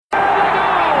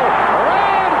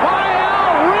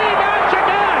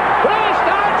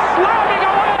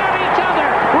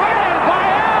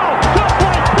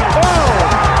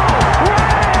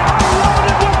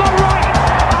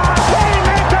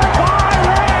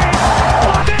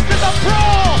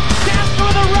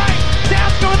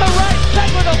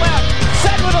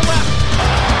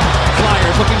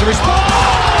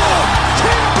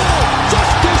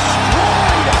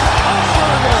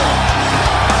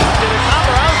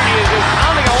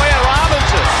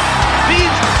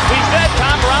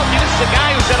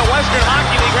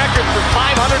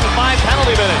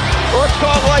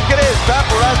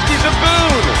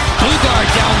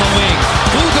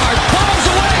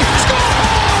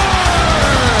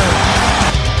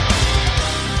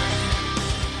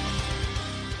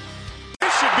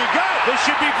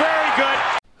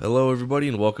everybody,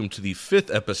 and welcome to the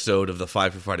 5th episode of the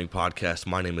Five for Fighting podcast.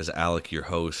 My name is Alec, your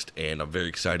host, and I'm very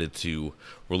excited to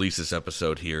release this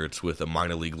episode here. It's with a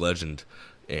minor league legend,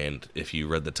 and if you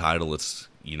read the title,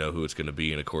 you know who it's going to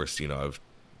be, and of course, I've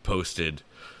posted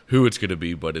who it's going to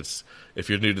be, but if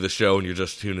you're new to the show and you're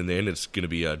just tuning in, it's going to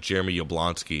be Jeremy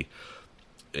Yablonski.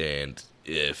 And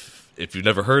if you've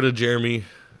never heard of Jeremy,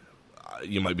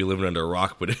 you might be living under a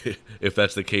rock, but if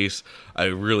that's the case, I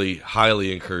really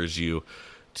highly encourage you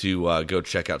to go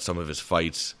check out some of his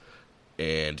fights.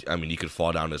 And, you could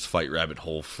fall down his fight rabbit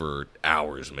hole for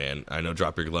hours, man. I know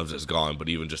Drop Your Gloves is gone, but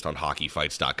even just on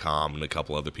hockeyfights.com and a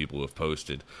couple other people who have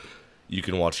posted, you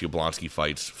can watch Yablonski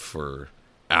fights for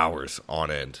hours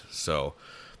on end. So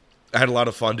I had a lot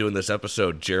of fun doing this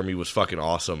episode. Jeremy was fucking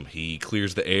awesome. He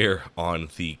clears the air on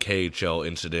the KHL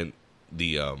incident,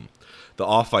 the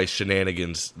off-ice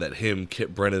shenanigans that him,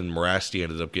 Kip Brennan, and Morasti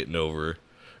ended up getting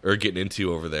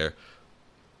into over there.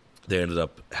 They ended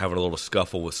up having a little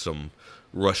scuffle with some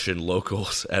Russian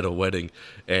locals at a wedding,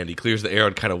 and he clears the air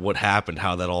on kind of what happened,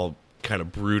 how that all kind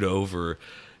of brewed over,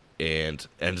 and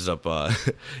he ends up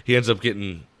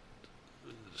getting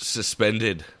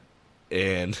suspended,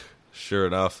 and sure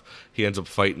enough, he ends up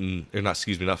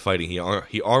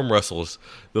he arm wrestles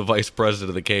the vice president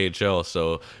of the KHL,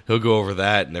 so he'll go over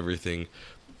that and everything,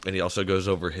 and he also goes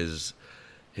over his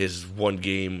one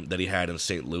game that he had in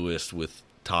St. Louis with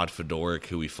Todd Fedoruk,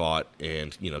 who he fought,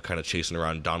 and, kind of chasing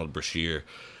around Donald Brashear.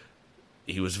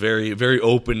 He was very, very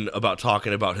open about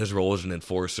talking about his role as an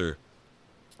enforcer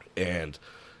and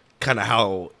kind of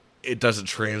how it doesn't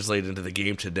translate into the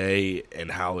game today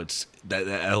and how that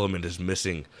element is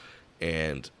missing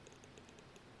and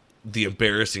the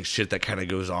embarrassing shit that kind of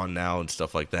goes on now and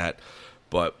stuff like that.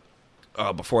 But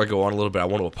before I go on a little bit, I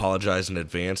want to apologize in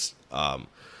advance.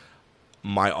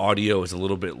 My audio is a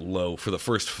little bit low for the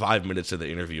first 5 minutes of the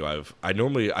interview.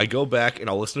 I go back and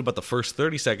I'll listen to about the first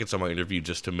 30 seconds of my interview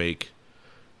just to make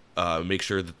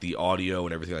sure that the audio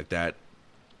and everything like that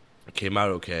came out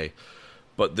okay.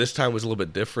 But this time was a little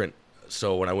bit different.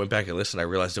 So when I went back and listened, I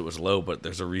realized it was low, but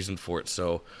there's a reason for it.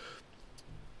 So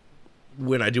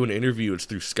when I do an interview, it's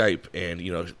through Skype, and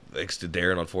thanks to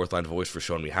Darren on Fourth Line Voice for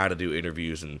showing me how to do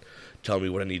interviews and telling me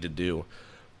what I need to do.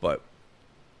 But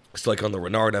it's like on the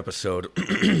Renard episode,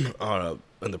 on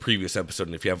the previous episode,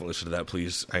 and if you haven't listened to that,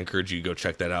 please, I encourage you to go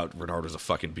check that out. Renard was a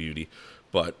fucking beauty.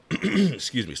 But,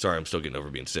 excuse me, sorry, I'm still getting over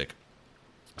being sick.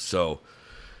 So,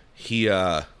 he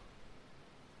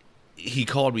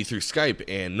called me through Skype,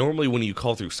 and normally when you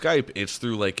call through Skype, it's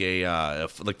through like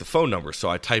the phone number. So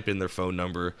I type in their phone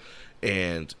number,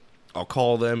 and I'll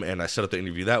call them, and I set up the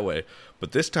interview that way.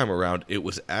 But this time around, it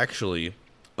was actually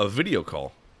a video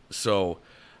call. So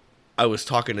I was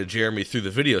talking to Jeremy through the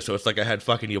video, so it's like I had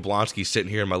fucking Yablonski sitting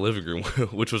here in my living room,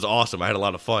 which was awesome. I had a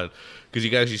lot of fun because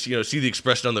you guys, see the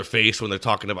expression on their face when they're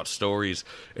talking about stories,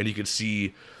 and you can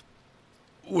see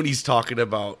when he's talking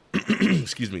about,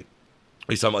 excuse me,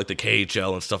 he's talking about like the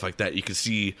KHL and stuff like that. You can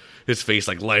see his face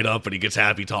like light up, and he gets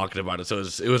happy talking about it. So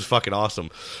it was fucking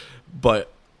awesome.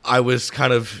 But I was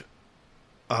kind of,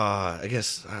 I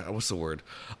guess, what's the word?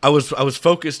 I was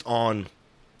focused on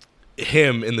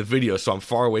him in the video, so I'm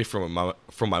far away from my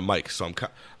mic, so I'm kind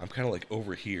of like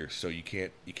over here, so you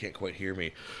can't quite hear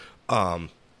me.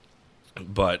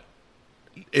 But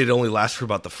it only lasts for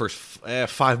about the first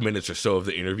 5 minutes or so of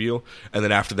the interview, and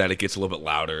then after that it gets a little bit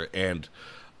louder. And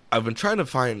I've been trying to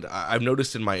find, I've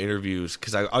noticed in my interviews,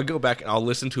 because I'll go back and I'll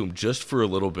listen to him just for a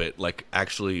little bit, like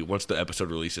actually once the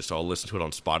episode releases, so I'll listen to it on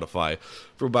Spotify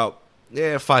for about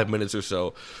 5 minutes or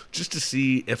so, just to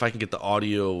see if I can get the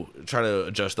audio, try to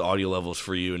adjust the audio levels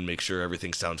for you and make sure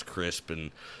everything sounds crisp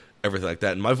and everything like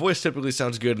that. And my voice typically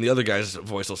sounds good, and the other guy's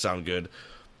voice will sound good.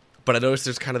 But I noticed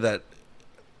there's kind of that,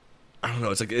 I don't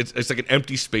know, it's like an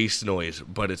empty space noise,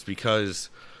 but it's because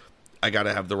I got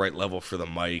to have the right level for the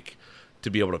mic to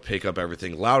be able to pick up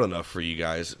everything loud enough for you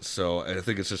guys. So I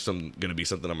think it's just going to be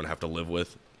something I'm going to have to live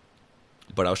with.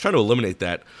 But I was trying to eliminate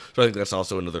that, so I think that's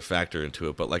also another factor into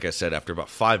it. But like I said, after about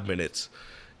 5 minutes,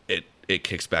 it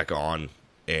kicks back on,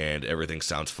 and everything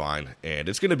sounds fine. And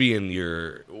it's going to be in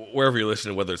wherever you're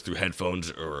listening, whether it's through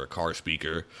headphones or a car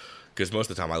speaker, because most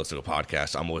of the time I listen to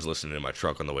podcasts, I'm always listening in my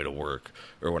truck on the way to work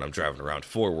or when I'm driving around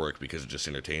for work, because it just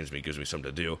entertains me, gives me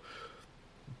something to do.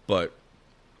 But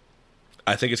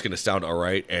I think it's going to sound all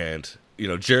right, and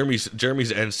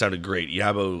Jeremy's end sounded great.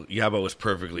 Yabo was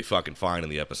perfectly fucking fine in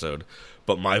the episode,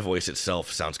 but my voice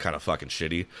itself sounds kind of fucking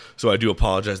shitty. So I do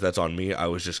apologize. That's on me. I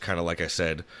was just kind of, like I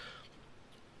said,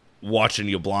 watching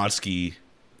Yablonski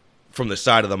from the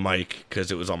side of the mic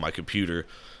because it was on my computer.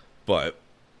 But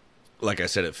like I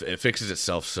said, it fixes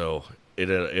itself, so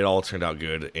it all turned out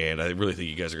good, and I really think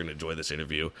you guys are going to enjoy this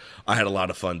interview. I had a lot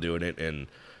of fun doing it, and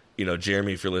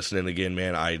Jeremy, if you're listening again,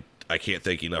 man, I can't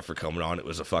thank you enough for coming on. It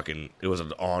was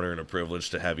an honor and a privilege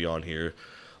to have you on here.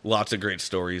 Lots of great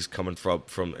stories coming up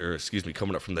from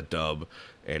the dub,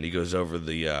 and he goes over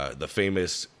the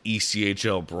famous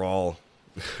ECHL brawl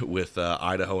with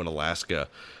Idaho and Alaska,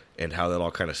 and how that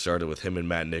all kind of started with him and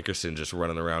Matt Nickerson just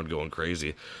running around going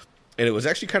crazy. And it was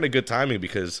actually kind of good timing,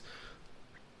 because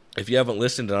if you haven't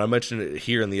listened, and I mentioned it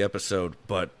here in the episode,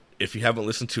 but if you haven't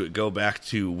listened to it, go back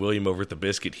to William over at the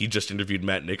Biscuit. He just interviewed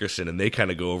Matt Nickerson, and they kind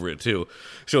of go over it too.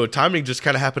 So timing just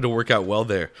kind of happened to work out well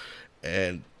there,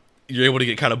 and you're able to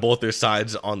get kind of both their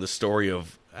sides on the story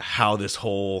of how this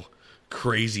whole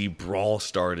crazy brawl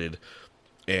started.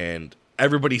 And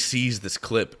everybody sees this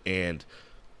clip, and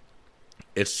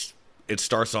it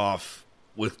starts off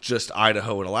with just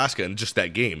Idaho and Alaska and just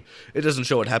that game. It doesn't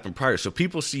show what happened prior. So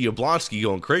people see Yablonski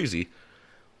going crazy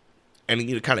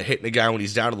and kind of hitting a guy when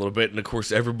he's down a little bit. And of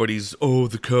course everybody's,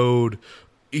 the code.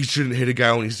 He shouldn't hit a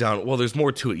guy when he's down. Well, there's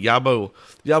more to it.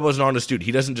 Yabo's an honest dude.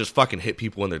 He doesn't just fucking hit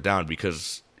people when they're down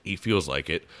because he feels like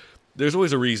it. There's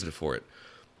always a reason for it.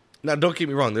 Now, don't get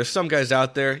me wrong. There's some guys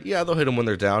out there, they'll hit them when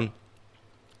they're down.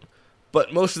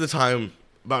 But most of the time,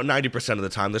 about 90% of the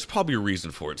time, there's probably a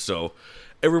reason for it. So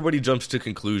everybody jumps to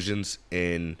conclusions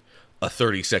in a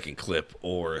 30-second clip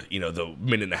or, the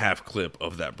minute and a half clip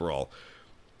of that brawl.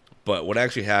 But what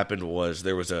actually happened was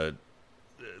the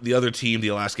other team, the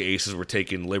Alaska Aces, were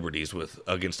taking liberties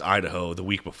against Idaho the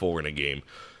week before in a game.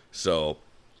 So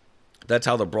that's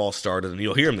how the brawl started. And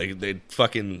you'll hear them. They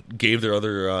fucking gave their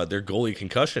goalie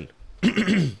concussion.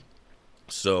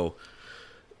 So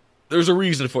there's a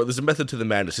reason for it. There's a method to the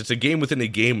madness. It's a game within a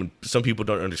game, and some people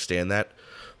don't understand that.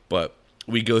 But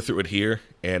we go through it here,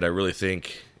 and I really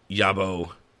think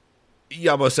Yabo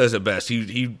says it best.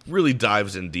 He really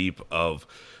dives in deep of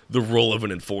the role of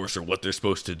an enforcer, what they're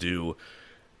supposed to do,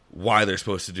 why they're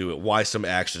supposed to do it, why some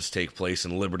actions take place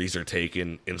and liberties are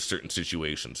taken in certain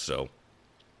situations. So,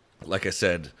 like I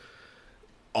said,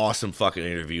 awesome fucking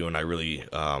interview, and I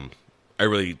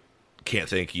really can't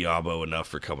thank Yabo enough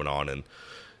for coming on. And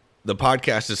the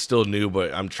podcast is still new,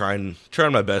 but I'm trying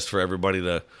my best for everybody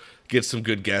to get some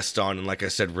good guests on. And like I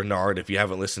said, Renard, if you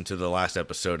haven't listened to the last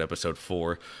episode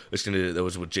 4, that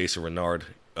was with Jason Renard.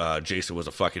 Jason was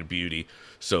a fucking beauty.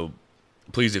 So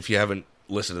please, if you haven't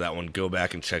listened to that one, go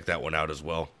back and check that one out as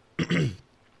well.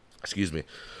 Excuse me.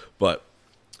 But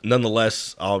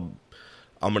nonetheless, I'm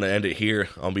going to end it here.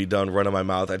 I'll be done running my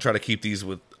mouth. I try to keep these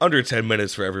with under 10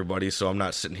 minutes for everybody, so I'm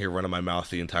not sitting here running my mouth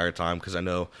the entire time, because I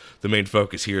know the main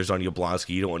focus here is on Yablonski.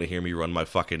 You don't want to hear me run my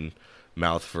fucking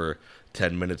mouth for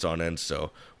 10 minutes on end. So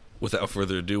without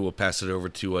further ado, we'll pass it over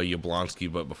to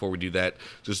Yablonski. But before we do that,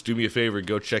 just do me a favor,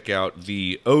 go check out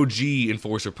the OG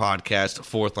Enforcer podcast,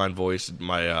 Fourth Line Voice.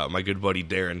 My good buddy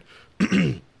Darren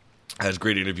has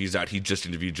great interviews out. He just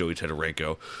interviewed Joey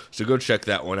Tedorenko, so go check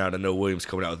that one out. I know William's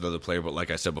coming out with another player, but like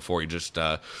I said before, he just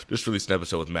released an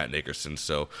episode with Matt Nickerson.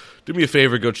 So do me a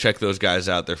favor, go check those guys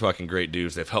out. They're fucking great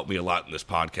dudes. They've helped me a lot in this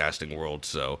podcasting world.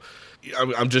 So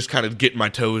I'm just kind of dipping my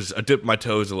toes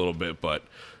a little bit, but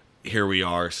here we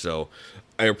are. So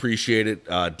I appreciate it.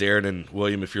 Darren and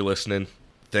William, if you're listening,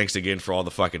 thanks again for all the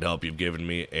fucking help you've given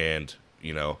me. And,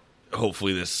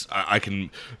 hopefully I can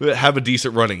have a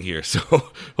decent running here. So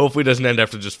hopefully it doesn't end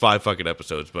after just 5 fucking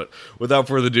episodes. But without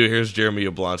further ado, here's Jeremy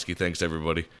Yablonski. Thanks,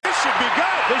 everybody. This should be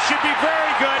good. This should be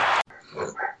very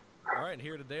good. All right, and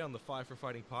here today on the Five for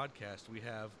Fighting podcast, we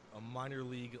have a minor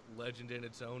league legend in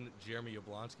its own, Jeremy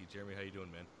Yablonski. Jeremy, how you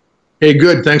doing, man? Hey,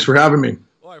 good. Thanks for having me.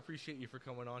 Well, I appreciate you for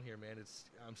coming on here, man.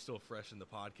 I'm still fresh in the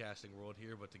podcasting world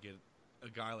here, but to get a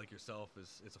guy like yourself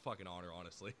it's a fucking honor,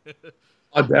 honestly.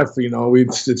 Definitely,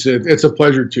 it's a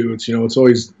pleasure too. It's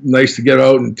always nice to get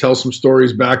out and tell some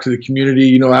stories back to the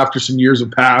community, after some years have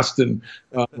passed, and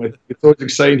it's always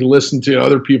exciting to listen to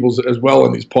other people's as well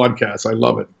on these podcasts. I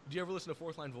love it. Do you ever listen to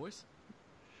Fourth Line Voice?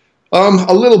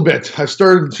 A little bit. I've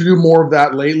started to do more of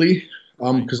that lately,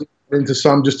 because I'm into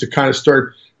some just to kind of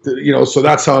start, so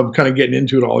that's how I'm kind of getting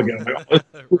into it all again.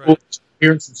 Right.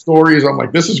 Hearing some stories, I'm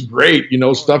like, this is great,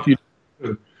 stuff you.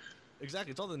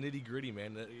 Exactly, it's all the nitty gritty,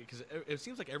 man. Because it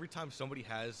seems like every time somebody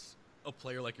has a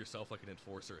player like yourself, like an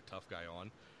enforcer, a tough guy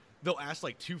on, they'll ask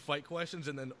like 2 fight questions,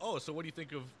 and then, so what do you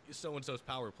think of so and so's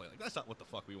power play? Like, that's not what the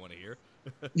fuck we want to hear.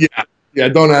 Yeah.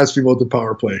 Don't ask me about the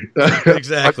power play.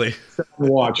 Exactly.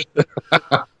 Watch.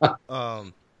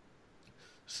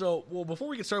 So, before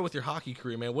we get started with your hockey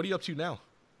career, man, what are you up to now?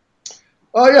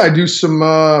 I do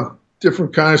some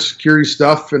different kind of security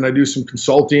stuff, and I do some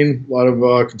consulting, a lot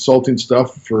of consulting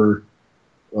stuff for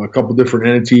a couple different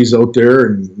entities out there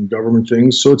and government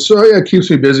things. So it's it keeps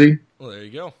me busy. Well, there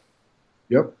you go.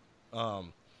 Yep.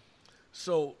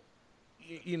 So,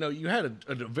 you had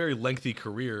a very lengthy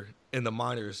career in the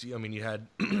minors. I mean, you had,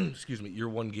 excuse me, your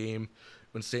one game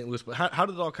in St. Louis. But how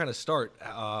did it all kind of start?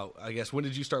 I guess, when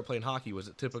did you start playing hockey? Was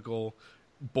it typical,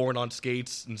 born on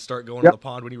skates and start going to the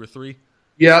pond when you were 3?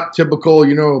 Yeah, typical,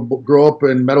 grow up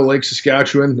in Meadow Lake,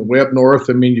 Saskatchewan, way up north.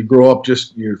 I mean, you grow up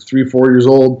you're 3, 4 years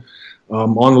old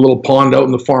on the little pond out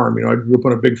in the farm. I grew up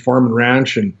on a big farm and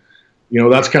ranch, and,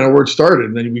 that's kind of where it started.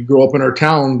 And then we grew up in our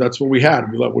town. That's what we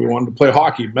had. We wanted to play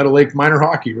hockey, Meadow Lake minor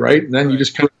hockey, right? And then you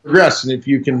just kind of progress. And if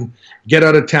you can get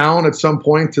out of town at some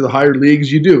point to the higher leagues,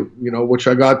 you do, which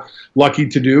I got lucky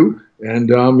to do. And,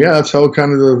 that's how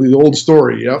kind of the old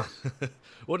story, yeah.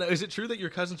 Well, now, is it true that you're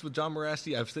cousins with John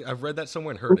Morasti? I've read that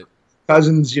somewhere and heard it.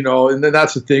 Cousins, and then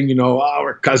that's the thing,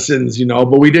 we're cousins,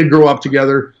 but we did grow up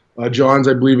together. John's,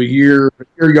 I believe, a year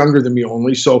younger than me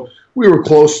only. So we were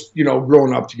close,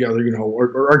 growing up together,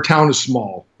 our town is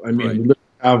small. I mean, we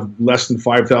have less than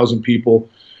 5,000 people.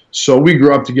 So we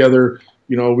grew up together.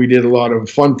 We did a lot of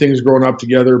fun things growing up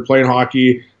together, playing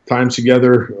hockey, times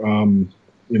together,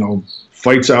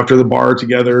 fights after the bar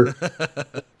together.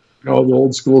 The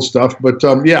old school stuff, but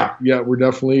we're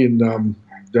definitely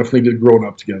definitely did growing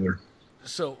up together.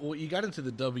 So, you got into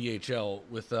the WHL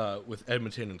with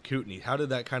Edmonton and Kootenay. How did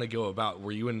that kind of go about?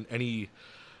 Were you in any?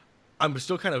 I'm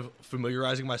still kind of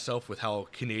familiarizing myself with how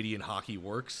Canadian hockey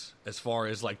works, as far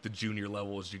as like the junior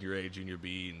levels, junior A, junior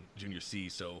B, and junior C.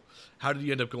 So, how did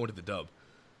you end up going to the Dub?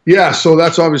 Yeah, so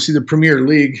that's obviously the Premier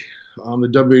League, the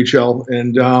WHL,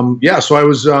 and so I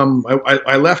was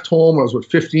I left home. I was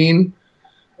 15.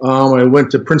 I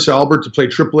went to Prince Albert to play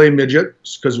AAA midget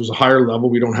because it was a higher level.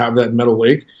 We don't have that in Meadow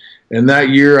Lake. And that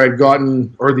year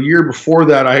the year before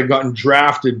that, I had gotten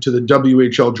drafted to the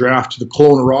WHL draft to the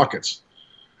Kelowna Rockets.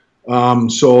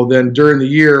 So then during the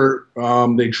year,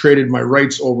 they traded my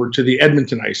rights over to the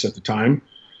Edmonton Ice at the time,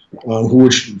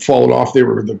 which followed off. They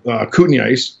were the Kootenay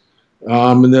Ice.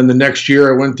 And then the next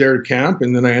year I went there to camp,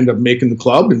 and then I ended up making the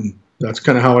club, and that's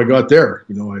kind of how I got there.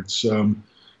 It's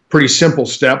pretty simple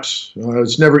steps.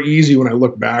 It's never easy when I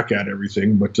look back at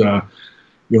everything, but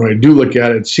when I do look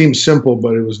at it, it seems simple,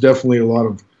 but it was definitely a lot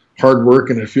of hard work,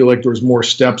 and I feel like there was more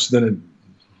steps than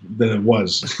it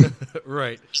was.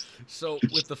 Right. So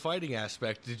with the fighting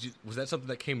aspect, was that something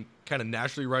that came kind of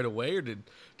naturally right away, or did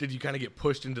you kind of get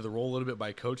pushed into the role a little bit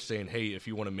by coach saying, hey, if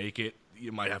you want to make it,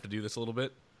 you might have to do this a little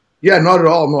bit? Yeah, not at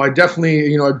all. No, I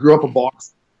definitely, I grew up a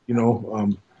boxer,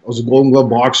 I was a Golden Glove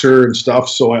boxer and stuff,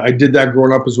 so I did that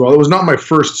growing up as well. It was not my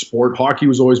first sport. Hockey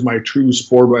was always my true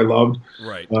sport I loved.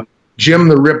 Right. Jim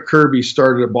the Rip Kirby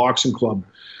started a boxing club,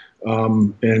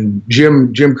 and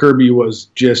Jim Kirby was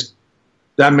just,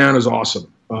 that man is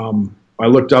awesome. I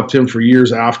looked up to him for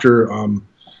years after.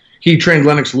 He trained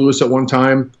Lennox Lewis at one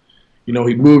time. He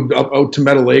moved out to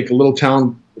Meadow Lake, a little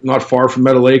town not far from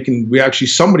Meadow Lake, and we actually,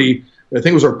 somebody, I think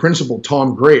it was our principal,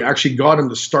 Tom Gray, actually got him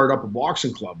to start up a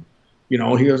boxing club. He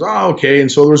goes, oh, okay.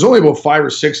 And so there was only about 5 or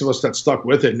 6 of us that stuck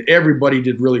with it, and everybody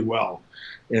did really well.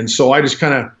 And so I just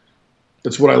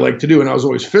that's what I like to do. And I was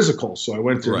always physical. So I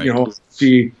went to,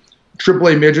 see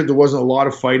AAA midget. There wasn't a lot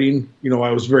of fighting. I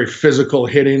was very physical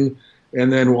hitting.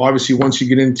 And then obviously once you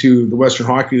get into the Western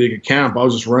Hockey League at camp, I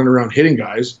was just running around hitting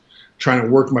guys, trying to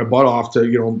work my butt off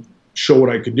to, show what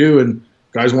I could do. And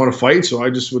guys want to fight, so I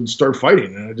just would start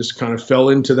fighting, and I just kind of fell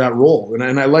into that role,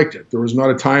 and I liked it. There was not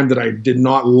a time that I did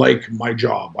not like my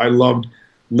job. I loved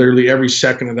literally every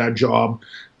second of that job,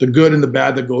 the good and the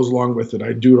bad that goes along with it.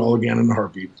 I'd do it all again in a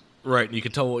heartbeat. Right, and you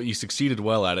can tell you succeeded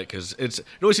well at it, because it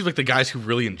always seems like the guys who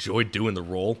really enjoyed doing the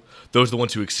role, those are the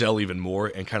ones who excel even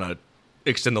more and kind of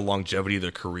extend the longevity of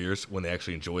their careers when they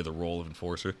actually enjoy the role of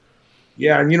enforcer.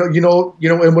 Yeah, and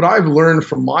and what I've learned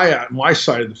from my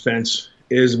side of the fence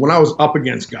is when I was up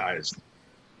against guys,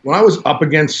 when I was up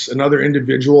against another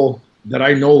individual that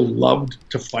I know loved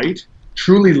to fight,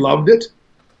 truly loved it,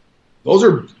 those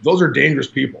are dangerous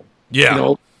people. Yeah.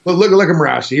 Look at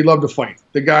Morasti. He loved to fight.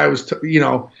 The guy was,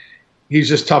 he's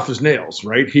just tough as nails,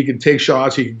 right? He could take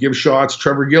shots. He could give shots.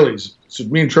 Trevor Gillies. So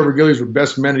me and Trevor Gillies were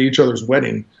best men at each other's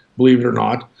wedding, believe it or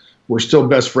not. We're still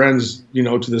best friends,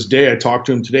 to this day. I talk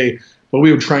to him today, but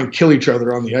we would try and kill each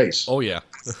other on the ice. Oh, yeah.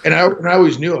 and I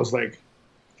always knew, I was like,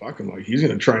 fucking, like, he's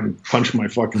going to try and punch my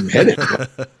fucking head in.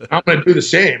 I'm going to do the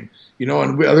same,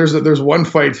 and there's one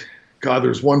fight,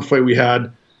 there's one fight we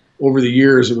had over the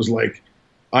years. It was like,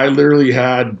 I literally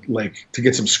had to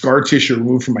get some scar tissue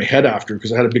removed from my head after,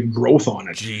 because I had a big growth on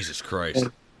it. Jesus Christ.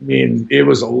 And, it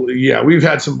was we've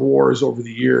had some wars over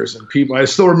the years, and people, I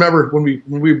still remember when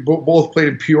we both played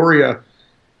in Peoria,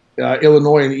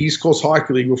 Illinois in the East Coast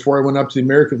Hockey League before I went up to the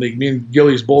American League. Me and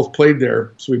Gillies both played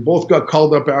there. So we both got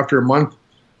called up after a month.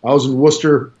 I was in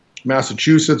Worcester,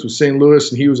 Massachusetts with St. Louis,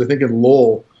 and he was, I think, in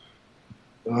Lowell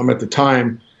at the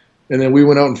time. And then we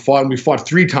went out and fought, and we fought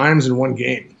 3 times in one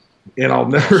game. And I'll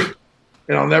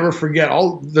never forget.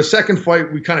 The second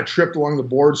fight, we kind of tripped along the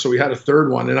board, so we had a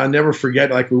third one. And I'll never forget,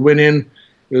 like, we went in,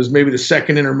 it was maybe the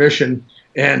second intermission,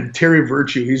 and Terry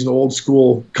Virtue, he's an old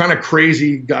school, kind of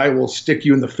crazy guy, will stick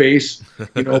you in the face,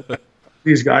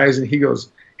 these guys. And he goes,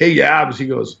 "Hey, Yabs," he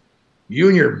goes, "you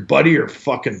and your buddy are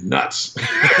fucking nuts."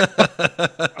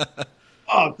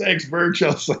 Oh, thanks, Birch. I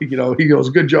was like, he goes,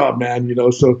 "Good job, man."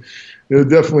 So it was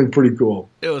definitely pretty cool.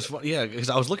 It was fun, yeah, because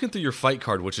I was looking through your fight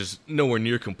card, which is nowhere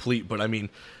near complete, but I mean,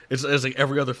 it's like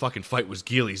every other fucking fight was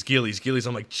Gillies.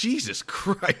 I'm like, Jesus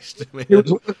Christ, man. It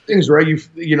was one of the things, right?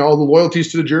 The loyalties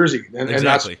to the jersey, and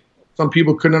Exactly. And that's some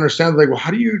people couldn't understand. Like, well,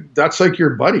 how do you? That's like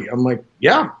your buddy. I'm like,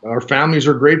 yeah, our families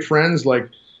are great friends. Like,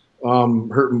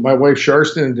 my wife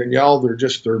Sharston and Danielle,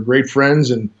 they're great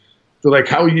friends, and they're like,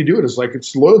 how do you do it? It's like,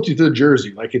 it's loyalty to the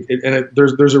jersey. Like,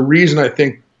 there's a reason, I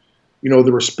think,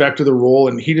 the respect of the role,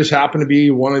 and he just happened to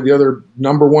be one of the other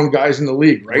number one guys in the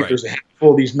league, right? There's a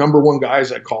handful of these number one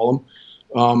guys, I call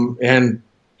them, and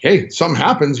hey, something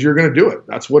happens, you're going to do it.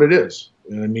 That's what it is.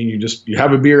 And I mean, you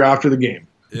have a beer after the game.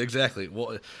 Exactly.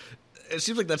 Well, it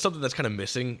seems like that's something that's kind of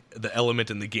missing, the element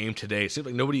in the game today. It seems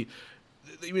like nobody,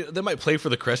 they might play for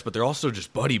the crest, but they're also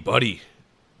just buddy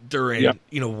during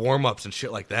warm-ups and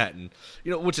shit like that, and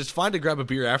which is fine to grab a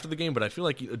beer after the game, but I feel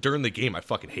like during the game I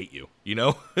fucking hate you.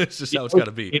 It's just how it's got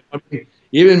to be. I mean,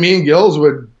 even me and Gills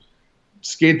would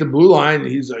skate the blue line, and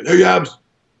he's like, "Hey, Yabs,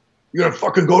 you gonna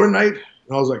fucking go tonight?"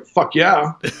 And I was like, "Fuck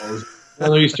yeah!" And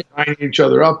then we start lining each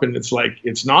other up, and it's like,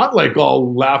 it's not like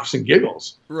all laughs and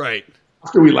giggles. Right.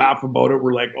 After we laugh about it,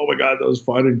 we're like, "Oh my god, that was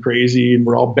fun and crazy," and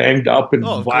we're all banged up and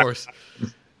of course.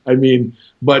 I mean,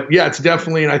 but yeah, it's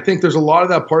definitely, and I think there's a lot of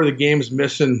that part of the game is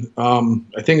missing.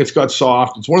 I think it's got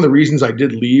soft. It's one of the reasons I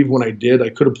did leave when I did. I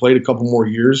could have played a couple more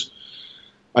years.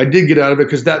 I did get out of it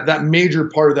because that major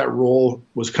part of that role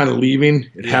was kind of leaving.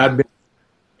 It had been.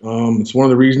 It's one of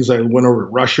the reasons I went over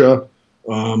to Russia.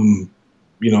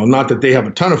 Not that they have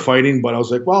a ton of fighting, but I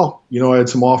was like, well, I had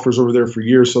some offers over there for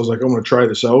years, so I was like, I'm going to try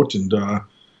this out. And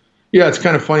it's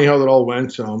kind of funny how that all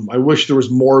went. I wish there was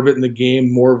more of it in the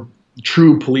game, more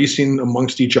true policing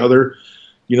amongst each other.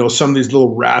 Some of these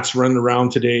little rats running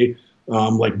around today,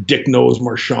 like Dick Nose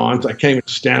Marchand. I can't even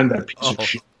stand that piece of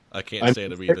shit. I can't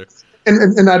stand him either.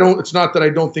 And I don't. It's not that I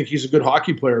don't think he's a good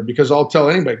hockey player, because I'll tell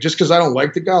anybody, just because I don't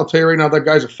like the guy, I'll tell you right now, that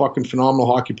guy's a fucking phenomenal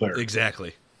hockey player.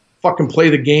 Exactly. Fucking play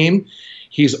the game.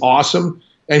 He's awesome,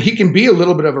 and he can be a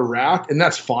little bit of a rat, and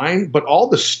that's fine. But all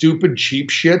the stupid, cheap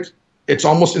shit, it's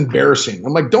almost embarrassing.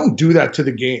 I'm like, don't do that to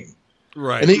the game.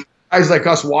 Right. And then guys like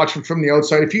us watching from the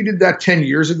outside, if you did that 10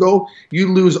 years ago,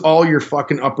 you'd lose all your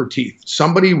fucking upper teeth.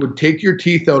 Somebody would take your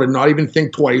teeth out and not even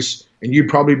think twice, and you'd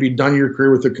probably be done your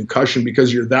career with a concussion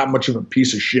because you're that much of a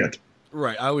piece of shit.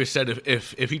 Right. I always said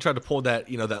if he tried to pull that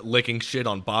that licking shit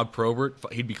on Bob Probert,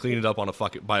 he'd be cleaned up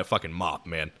by a fucking mop,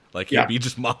 man. Like he'd be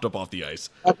just mopped up off the ice.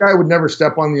 That guy would never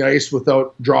step on the ice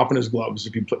without dropping his gloves.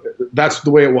 That's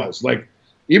the way it was. Like,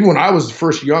 even when I was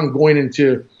first young going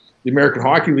into the American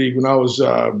Hockey League, when I was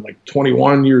like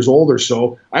 21 years old or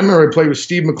so, I remember I played with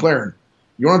Steve McLaren.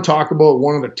 You want to talk about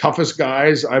one of the toughest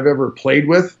guys I've ever played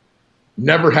with?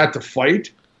 Never had to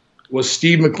fight. Was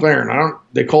Steve McLaren.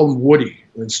 They called him Woody.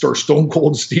 And Stone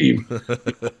Cold Steve.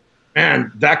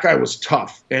 Man, that guy was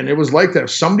tough. And it was like that.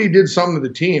 If somebody did something to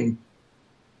the team,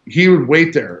 he would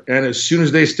wait there. And as soon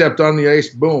as they stepped on the ice,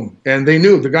 boom. And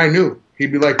the guy knew.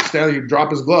 He'd be like, Stanley, he'd drop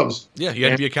his gloves. Yeah, he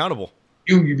had to be accountable.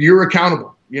 You're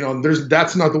accountable.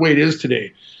 That's not the way it is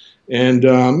today. And,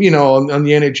 on the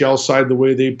NHL side, the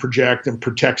way they project and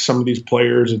protect some of these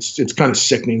players, it's kind of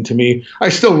sickening to me. I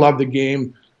still love the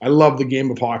game. I love the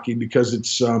game of hockey because it's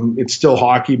still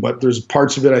hockey, but there's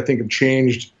parts of it I think have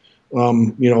changed.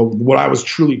 What I was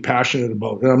truly passionate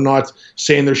about, and I'm not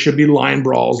saying there should be line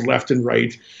brawls left and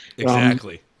right.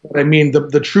 Exactly. But I mean,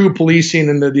 the true policing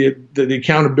and the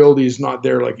accountability is not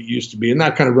there like it used to be, and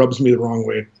that kind of rubs me the wrong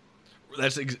way.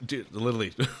 That's literally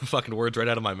fucking words right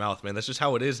out of my mouth, man. That's just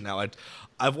how it is now.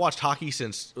 I've watched hockey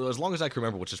since as long as I can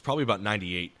remember, which is probably about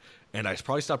 '98, and I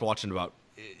probably stopped watching about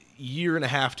a year and a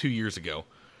half, 2 years ago.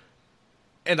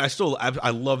 And I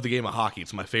love the game of hockey.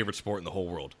 It's my favorite sport in the whole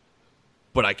world.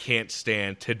 But I can't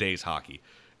stand today's hockey.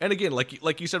 And again,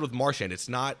 like you said with Marchand, it's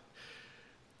not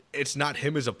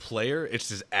him as a player, it's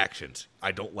his actions.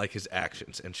 I don't like his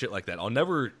actions and shit like that. I'll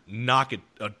never knock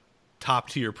a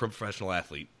top-tier professional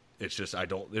athlete It's just I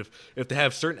don't if they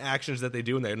have certain actions that they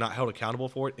do and they're not held accountable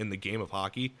for it in the game of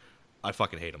hockey, I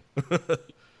fucking hate them.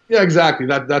 Yeah, exactly.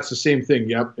 That's the same thing.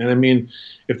 Yep. And I mean,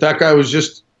 if that guy was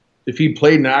just if he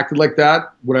played and acted like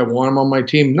that, would I want him on my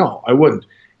team? No, I wouldn't.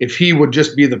 If he would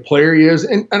just be the player he is,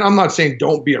 and I'm not saying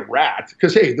don't be a rat,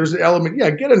 because hey, there's an element.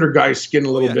 Yeah, get under guys' skin a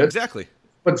little bit. Exactly.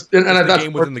 But that's the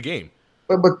game within the game.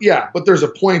 But there's a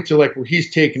point to like where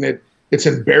he's taking it. It's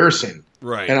embarrassing.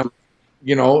 Right. And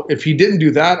if he didn't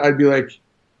do that, I'd be like,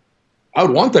 I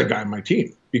would want that guy on my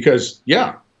team because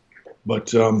yeah.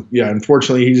 But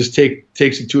unfortunately, he just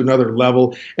takes it to another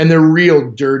level, and they're real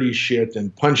dirty shit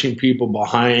and punching people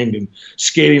behind and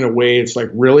skating away. It's like,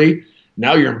 really?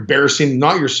 Now you're embarrassing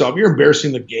not yourself, you're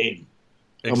embarrassing the game.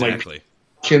 Exactly.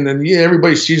 And then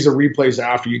everybody sees the replays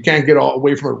after. You can't get all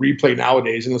away from a replay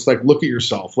nowadays, and it's like, look at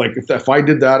yourself. Like if I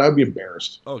did that, I'd be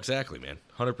embarrassed. Oh, exactly, man,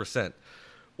 100%.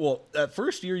 Well, that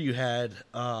first year you had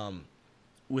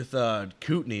with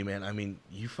Kootenay, man. I mean,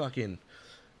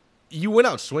 you went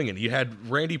out swinging. You had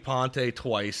Randy Ponte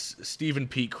twice, Stephen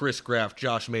Pete, Chris Graff,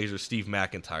 Josh Mazur, Steve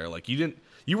McIntyre. Like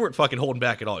you weren't fucking holding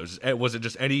back at all. Was it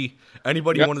just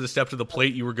anybody wanted to step to the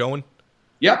plate, you were going?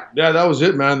 Yeah, that was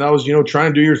it, man. That was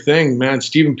trying to do your thing, man.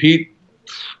 Stephen Pete,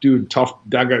 dude, tough.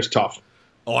 That guy's tough.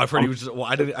 Oh, I've heard he was just. Well,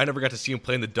 I never got to see him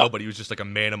play in the dub, but he was just like a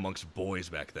man amongst boys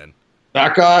back then.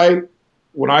 That guy,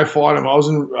 when I fought him, I was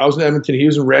in Edmonton. He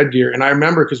was in Red Deer, and I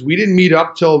remember because we didn't meet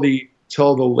up till the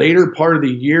later part of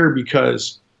the year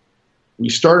because we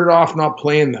started off not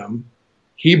playing them.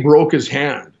 He broke his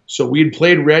hand. So we had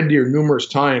played Red Deer numerous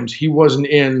times. He wasn't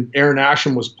in. Aaron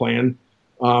Asham was playing.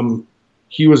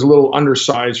 He was a little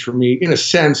undersized for me in a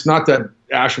sense. Not that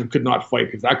Asham could not fight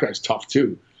because that guy's tough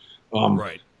too.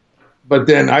 Right. But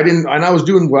then I didn't, and I was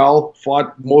doing well.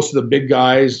 Fought most of the big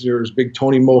guys. There was big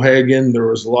Tony Mohagan. There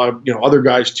was a lot of other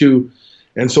guys too.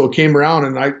 And so it came around,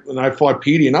 and I fought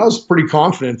Petey, and I was pretty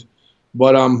confident.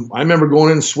 But I remember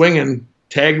going in swinging,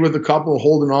 tagged with a couple,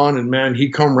 holding on, and man, he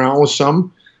come around with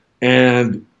some,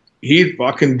 and he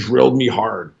fucking drilled me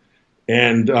hard.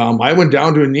 And I went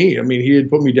down to a knee. I mean, he had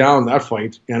put me down in that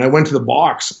fight, and I went to the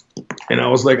box, and I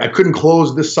was like, I couldn't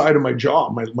close this side of my jaw,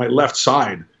 my left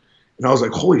side. And I was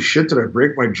like, holy shit, did I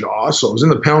break my jaw? So I was in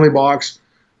the penalty box.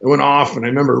 I went off, and I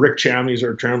remember Rick Chamney's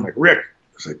our trainer. I'm like, Rick,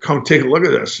 I was like, come take a look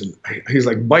at this. And he's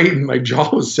like biting. My jaw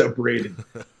was separated.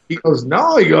 He goes,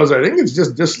 no. He goes, I think it's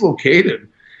just dislocated.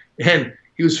 And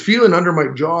he was feeling under my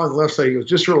jaw on the left side. He goes,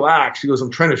 just relax. He goes, I'm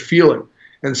trying to feel it.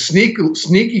 And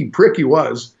sneaky prick he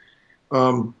was.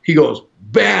 He goes,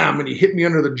 bam, and he hit me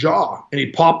under the jaw, and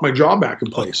he popped my jaw back in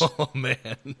place. Oh, man.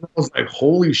 I was like,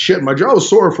 holy shit. My jaw was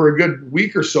sore for a good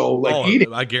week or so,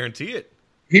 eating. I guarantee it.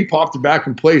 He popped it back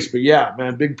in place. But, yeah,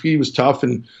 man, Big P was tough.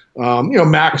 And,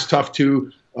 Mac was tough,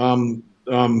 too.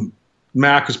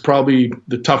 Mac is probably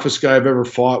the toughest guy I've ever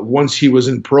fought. Once he was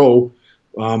in pro,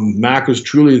 Mac was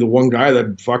truly the one guy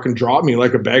that fucking dropped me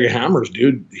like a bag of hammers,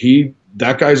 dude.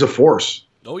 That guy's a force.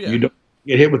 Oh, yeah. You don't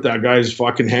get hit with that guy's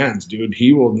fucking hands, dude.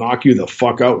 He will knock you the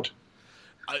fuck out.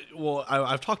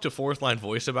 I've talked to Fourth Line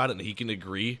Voice about it, and he can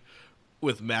agree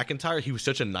with McIntyre. He was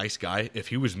such a nice guy. If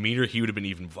he was meaner, he would have been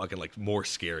even fucking more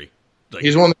scary.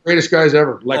 He's one of the greatest guys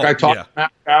ever. I talked to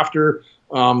Mac after.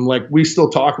 We still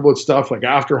talk about stuff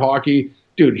after hockey.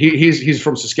 Dude, he's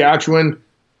from Saskatchewan,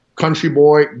 country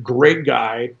boy, great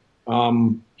guy.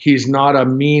 He's not a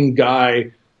mean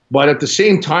guy. But at the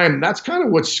same time, that's kind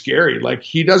of what's scary.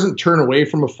 He doesn't turn away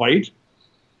from a fight.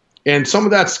 And some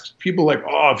of that's people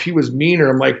if he was meaner.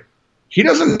 I'm like, he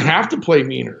doesn't have to play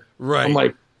meaner. Right. I'm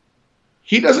like,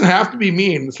 he doesn't have to be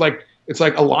mean. It's like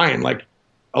a lion.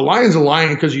 A lion's a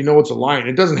lion because it's a lion.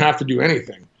 It doesn't have to do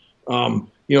anything.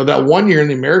 That one year in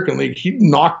the American League, he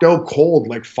knocked out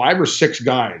cold 5 or 6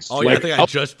 guys. Oh, yeah, I think I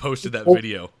just posted that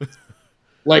video.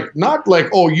 Not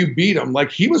you beat him.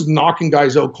 He was knocking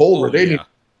guys out cold where they need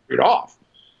it off.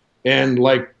 And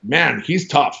man, he's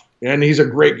tough, and he's a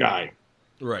great guy.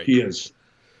 Right. He is.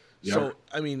 Yep. So,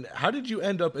 I mean, how did you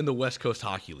end up in the West Coast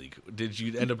Hockey League? Did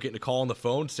you end up getting a call on the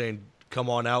phone saying, come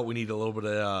on out, we need a little bit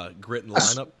of grit in the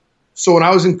lineup? So when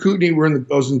I was in Kootenay,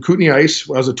 I was in Kootenay Ice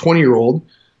when I was a 20-year-old.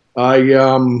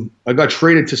 I got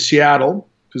traded to Seattle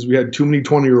because we had too many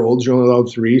 20-year-olds. You only allowed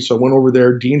 3. So I went over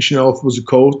there. Dean Schnelf was a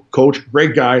coach.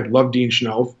 Great guy. Loved Dean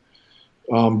Schnelf.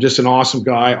 Just an awesome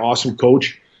guy, awesome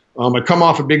coach. I come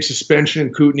off a big suspension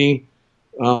in Kootenay.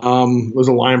 It was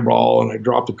a line brawl, and I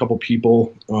dropped a couple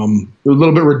people. It was a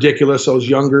little bit ridiculous. I was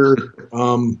younger.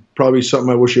 Probably something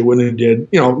I wish I wouldn't have did,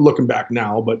 looking back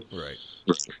now. But right.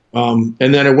 And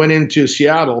then I went into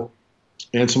Seattle.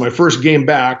 And so my first game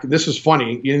back, this is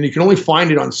funny, and you can only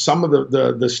find it on some of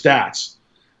the stats.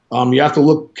 You have to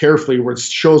look carefully where it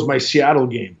shows my Seattle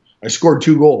game. I scored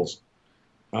 2 goals.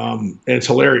 And it's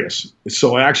hilarious.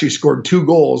 So I actually scored 2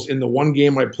 goals in the one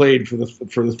game I played for the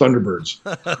Thunderbirds.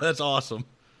 That's awesome.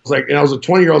 And I was a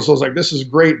 20-year-old, so I was like, this is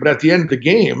great. But at the end of the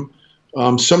game,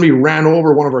 somebody ran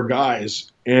over one of our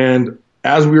guys, and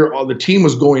as the team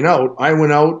was going out, I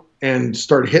went out and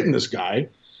started hitting this guy,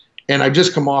 and I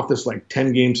just come off this like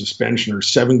 10-game suspension or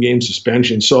 7-game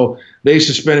suspension. So they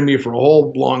suspended me for a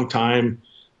whole long time,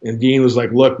 and Dean was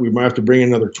like, look, we might have to bring in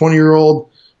another 20-year-old.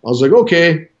 I was like,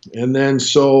 okay. And then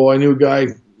so I knew a guy,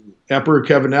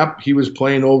 Kevin Epp, he was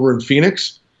playing over in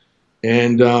Phoenix.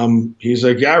 And he's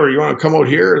like, yeah, you want to come out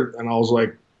here? And I was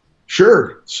like,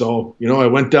 sure. So, I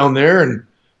went down there and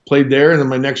played there. And then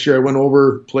my next year I went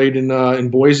over, played in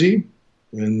Boise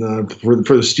and for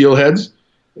the Steelheads.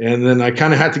 And then I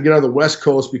kind of had to get out of the West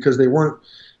Coast because they weren't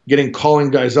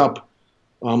calling guys up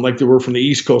like they were from the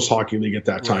East Coast Hockey League at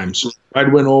that time. So I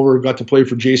went over, got to play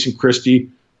for Jason Christie,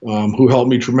 who helped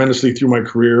me tremendously through my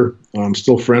career. I'm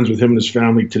still friends with him and his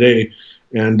family today.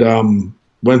 And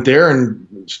went there and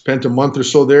spent a month or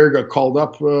so there, got called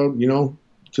up, to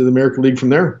the American League from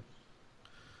there.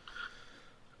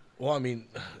 Well, I mean,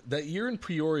 that year in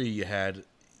Peoria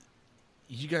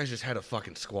you guys just had a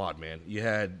fucking squad, man. You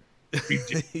had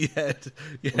you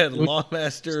had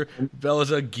Lawmaster,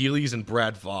 Belza, Gillies, and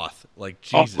Brad Voth. Like,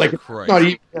 Jesus Christ. Not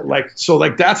even,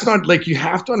 that's not, you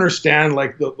have to understand,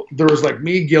 there was,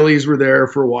 me, Gillies were there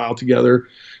for a while together.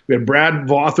 We had Brad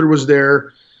Vother was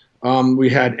there. We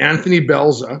had Anthony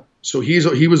Belza. So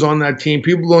he was on that team.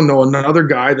 People don't know another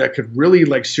guy that could really,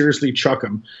 seriously chuck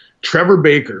him. Trevor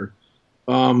Baker.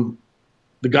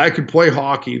 The guy could play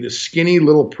hockey. The skinny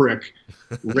little prick.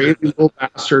 Ray little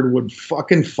bastard would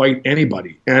fucking fight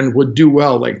anybody and would do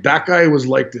well. That guy was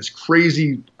this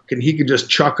crazy, he could just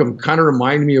chuck him. Kind of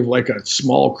reminded me of a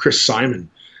small Chris Simon,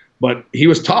 but he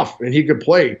was tough and he could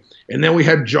play. And then we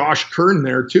had Josh Kern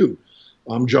there too.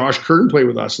 Josh Kern played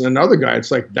with us, and another guy. It's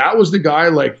that was the guy.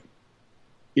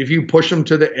 If you push him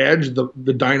to the edge,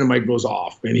 the dynamite goes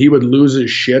off, and he would lose his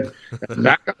shit. And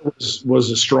that guy was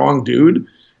a strong dude.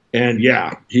 And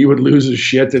yeah, he would lose his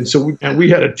shit. And so we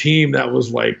had a team that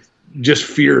was just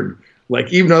feared.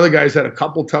 Even other guys had a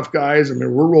couple tough guys. I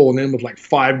mean, we're rolling in with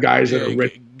 5 guys that are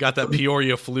ready. Got that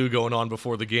Peoria flu going on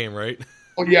before the game, right?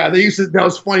 Oh yeah, that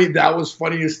was funny. That was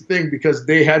funniest thing because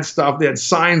they had stuff. They had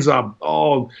signs up.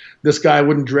 Oh, this guy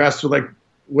wouldn't dress or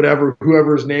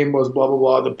whoever his name was, blah blah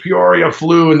blah. The Peoria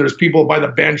flu, and there's people by the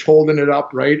bench holding it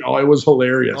up, right? Oh, it was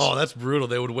hilarious. Oh, that's brutal.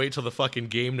 They would wait till the fucking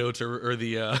game notes or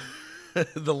the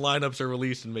the lineups are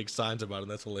released and make signs about it.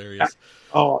 That's hilarious.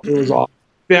 Oh, it was awesome.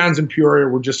 Fans in Peoria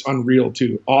were just unreal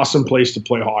too. Awesome place to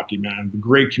play hockey, man.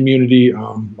 Great community.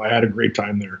 I had a great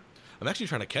time there. I'm actually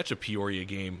trying to catch a Peoria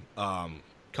game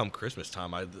come Christmas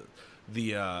time. I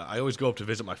always go up to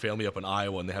visit my family up in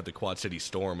Iowa, and they have the Quad City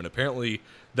Storm, and apparently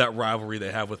that rivalry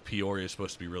they have with Peoria is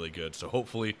supposed to be really good. So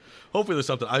hopefully there's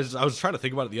something. I was trying to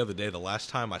think about it the other day. The last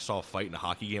time I saw a fight in a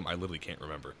hockey game, I literally can't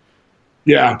remember.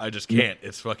 Yeah, I just can't.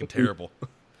 It's fucking terrible.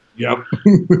 Yep.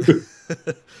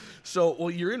 So,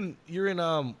 well, you're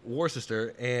in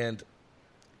Worcester, and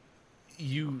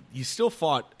you still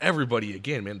fought everybody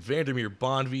again, man. Vandermeer,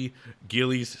 Bonvie,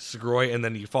 Gillies, Segroy, and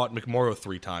then you fought McMorrow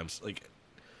 3 times.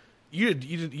 You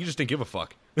just didn't give a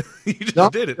fuck. You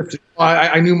just did it.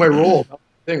 I knew my role. That's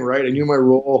the thing, right? I knew my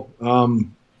role,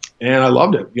 and I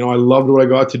loved it. I loved what I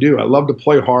got to do. I loved to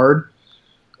play hard.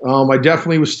 I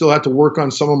definitely still had to work on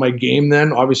some of my game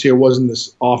then. Obviously, I wasn't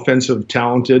this offensive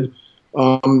talented.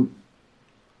 I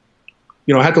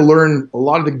had to learn a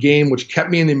lot of the game, which kept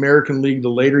me in the American League the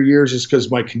later years, is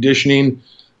because my conditioning,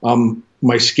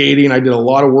 my skating. I did a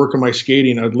lot of work on my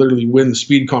skating. I'd literally win the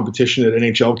speed competition at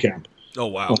NHL camp. Oh,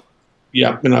 wow.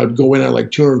 Yeah, and I'd go in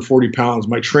at 240 pounds.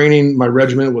 My training, my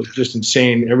regimen was just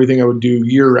insane. Everything I would do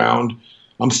year-round.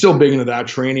 I'm still big into that,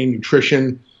 training,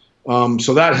 nutrition.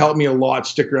 So that helped me a lot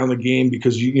stick around the game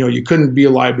because you couldn't be a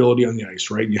liability on the ice,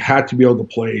 right? You had to be able to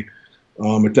play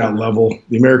at that level.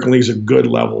 The American League is a good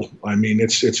level. I mean,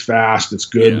 it's fast, it's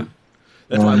good. Yeah.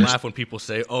 That's why I laugh when people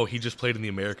say, "Oh, he just played in the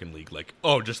American League."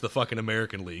 Just the fucking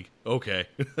American League. Okay.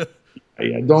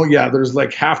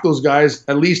 There's half those guys,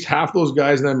 at least half those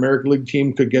guys in the American League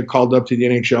team could get called up to the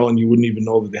NHL, and you wouldn't even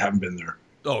know that they haven't been there.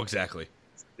 Oh, exactly.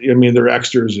 I mean, they're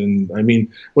extras, and I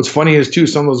mean, what's funny is too,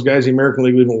 some of those guys in the American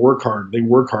League even work hard. They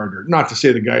work harder. Not to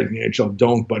say the guys in the NHL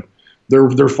don't, but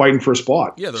they're fighting for a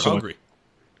spot. Yeah, they're hungry.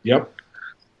 Yep.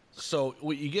 So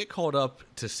when you get called up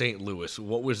to St. Louis,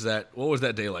 what was that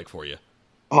day like for you?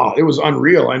 Oh, it was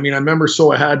unreal. I mean, I remember.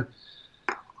 So I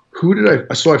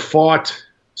fought.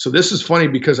 So this is funny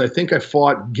because I think I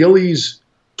fought Gillies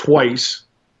twice.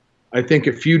 I think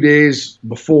a few days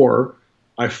before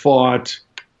I fought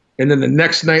And then the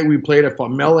next night we played, I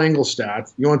fought Mel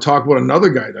Engelstadt. You want to talk about another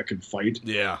guy that could fight?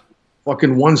 Yeah.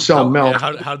 Fucking one cell Mel.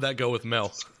 Yeah, how'd that go with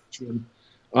Mel?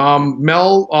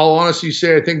 Mel, I'll honestly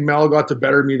say, I think Mel got the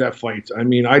better of me that fight. I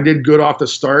mean, I did good off the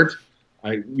start.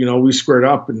 We squared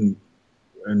up and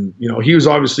he was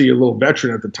obviously a little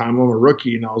veteran at the time. I'm a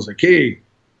rookie, and I was like, hey,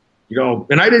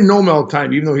 and I didn't know Mel at the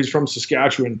time, even though he's from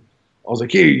Saskatchewan. I was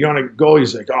like, hey, you want to go?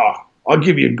 He's like, oh, I'll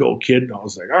give you a go, kid. And I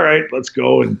was like, all right, let's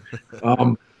go. And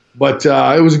but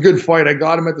it was a good fight. I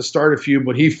got him at the start a few,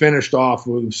 but he finished off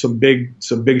with some big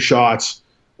shots.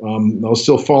 I was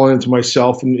still falling into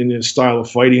myself in his style of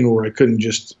fighting, where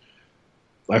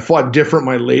I fought different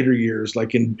my later years,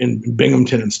 like in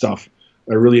Binghamton and stuff.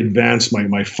 I really advanced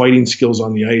my fighting skills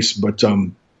on the ice. But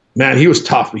man, he was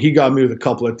tough. He got me with a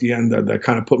couple at the end that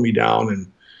kind of put me down.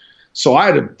 And so I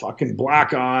had a fucking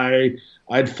black eye.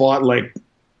 I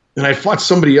fought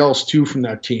somebody else too from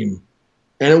that team.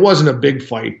 And it wasn't a big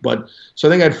fight, but so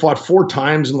I think I'd fought 4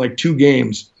 times in like 2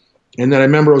 games. And then I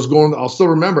remember I was going to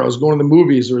the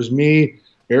movies. There was me,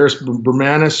 Eris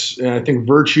Bermanis, and I think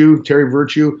Terry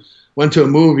Virtue, went to a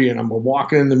movie, and I'm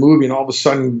walking in the movie, and all of a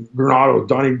sudden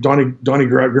Donnie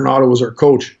Granado was our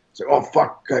coach. It's like, oh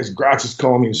fuck, guys, Gratz is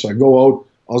calling me. So I go out.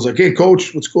 I was like, hey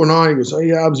coach, what's going on? He goes,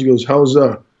 hey Abs. He goes, how's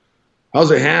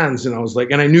the hands? And I was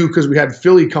like, and I knew because we had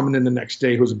Philly coming in the next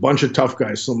day, who was a bunch of tough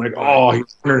guys. So I'm like, oh,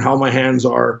 he's wondering how my hands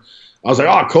are. I was like,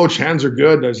 oh, coach, hands are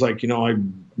good. I was like,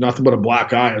 I'm nothing but a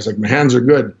black eye. I was like, my hands are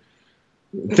good.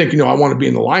 Thinking, I want to be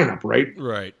in the lineup, right?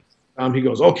 Right. He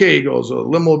goes, okay. He goes,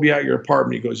 limo will be at your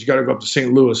apartment. He goes, you got to go up to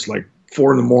St. Louis like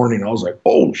 4 a.m. I was like,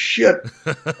 oh shit.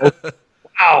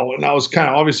 Wow. And I was kind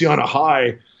of obviously on a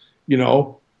high,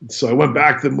 So I went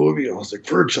back to the movie. And I was like,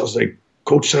 Virch,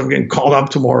 coach said I'm getting called up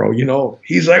tomorrow,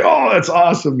 He's like, oh, that's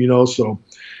awesome, So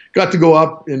got to go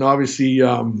up, and obviously,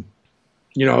 it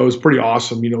was pretty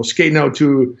awesome, skating out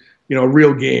to, a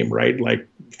real game, right? Like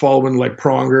following like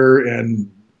Pronger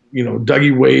and,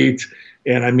 Dougie Waite.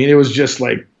 And I mean, it was just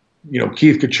like,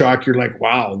 Keith Kachuk, you're like,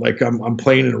 wow, like I'm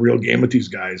playing in a real game with these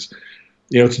guys.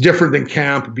 It's different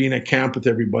than being at camp with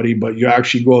everybody, but you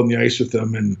actually go out on the ice with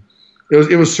them. And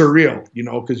it was surreal,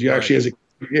 because you actually,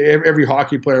 every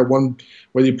hockey player,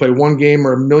 whether you play 1 game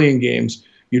or 1,000,000 games,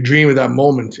 you dream of that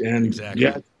moment. And exactly.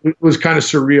 Yeah, it was kind of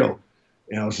surreal.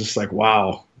 And I was just like,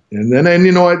 wow. And then,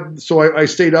 I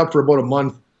stayed up for about a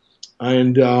month,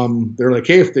 and they're like,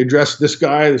 hey, if they dress this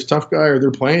guy, this tough guy, or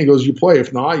they're playing, he goes, you play.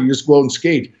 If not, you just go out and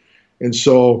skate. And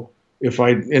so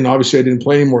and obviously I didn't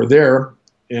play anymore there.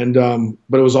 And,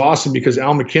 but it was awesome because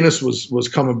Al McInnes was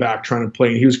coming back trying to play,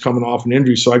 and he was coming off an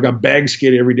injury. So I got bag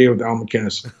skated every day with Al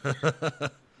McInnes.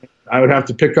 I would have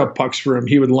to pick up pucks for him.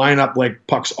 He would line up like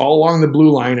pucks all along the blue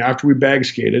line after we bag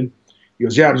skated. He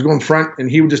goes, yeah, I was going front,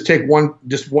 and he would just take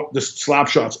just slap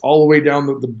shots all the way down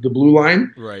the blue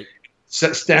line. Right.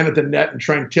 Stand at the net and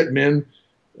try and tip him in.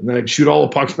 And then I'd shoot all the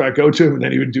pucks back out to him, and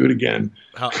then he would do it again.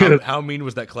 How mean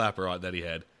was that clapper that he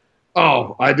had?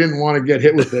 Oh, I didn't want to get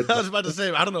hit with it. I was about to say,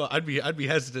 I don't know. I'd be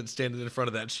hesitant standing in front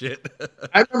of that shit.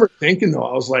 I remember thinking though,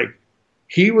 I was like,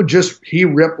 he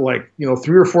ripped like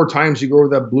 3 or 4 times. He go over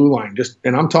that blue line,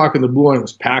 and I'm talking the blue line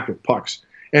was packed with pucks,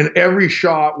 and every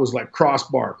shot was like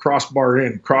crossbar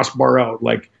in, crossbar out.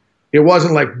 Like it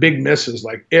wasn't like big misses.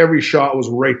 Like every shot was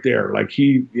right there. Like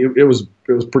it was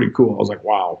pretty cool. I was like,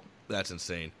 wow. That's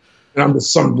insane. And I'm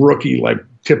just some rookie like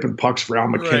tipping pucks for Al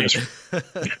McInnes.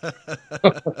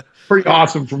 Right. Pretty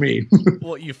awesome for me.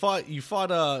 Well, you fought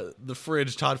the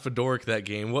Fridge Todd Fedoruk that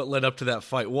game. What led up to that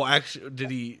fight? Well,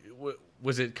 actually,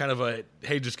 was it kind of a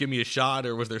hey, just give me a shot,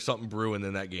 or was there something brewing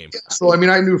in that game? So I mean,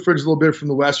 I knew Fridge a little bit from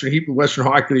the Western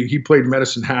Hockey League. He played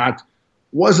Medicine Hat.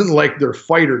 Wasn't like their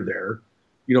fighter there.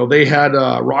 They had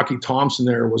Rocky Thompson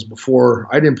there. Was before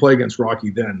I didn't play against Rocky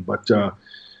then, but.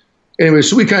 Anyway,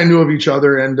 so we kind of knew of each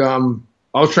other, and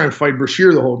I was trying to fight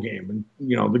Brashear the whole game, and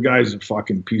the guy's a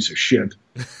fucking piece of shit.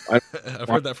 I've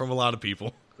heard that from a lot of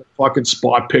people. Fucking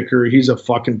spot picker. He's a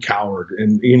fucking coward,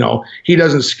 and he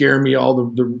doesn't scare me.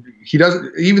 He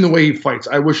doesn't, even the way he fights.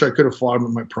 I wish I could have fought him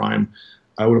in my prime.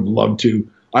 I would have loved to.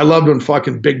 I loved when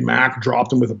fucking Big Mac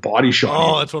dropped him with a body shot.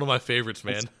 Oh, that's one of my favorites,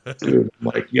 man. Dude, I'm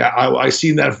like, yeah, I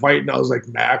seen that fight, and I was like,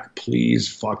 Mac, please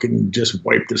fucking just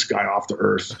wipe this guy off the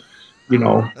earth.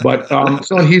 But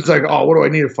so he's like, oh, what do I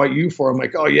need to fight you for? I'm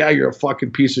like, oh yeah, you're a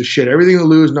fucking piece of shit. Everything to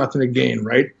lose, nothing to gain,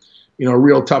 right?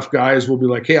 Real tough guys will be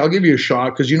like, hey, I'll give you a shot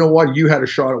because you know what? You had a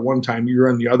shot at one time. You were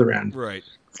on the other end. Right.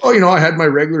 So, I had my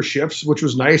regular shifts, which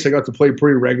was nice. I got to play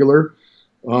pretty regular.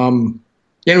 And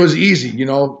it was easy.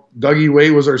 Dougie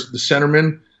Waite was the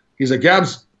centerman. He's like,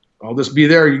 Gabs, I'll just be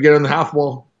there. You get on the half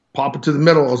wall, pop it to the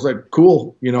middle. I was like,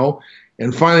 cool,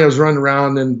 And finally I was running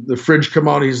around and the Fridge come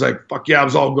out. He's like, fuck yeah,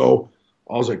 I'll go.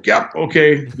 I was like, yep,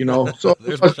 okay. So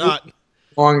There's my shot.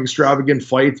 Long, extravagant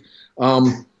fight. I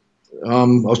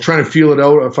was trying to feel it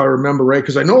out if I remember right,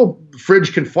 because I know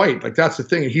Fridge can fight. Like, that's the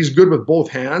thing. He's good with both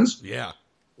hands. Yeah.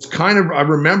 It's kind of, I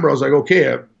remember, I was like,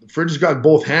 okay, Fridge has got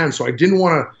both hands, so I didn't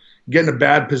want to get in a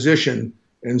bad position.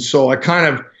 And so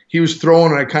he was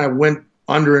throwing, and I kind of went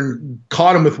under and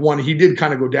caught him with one. He did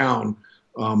kind of go down.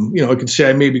 I could say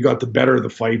I maybe got the better of the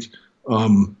fight.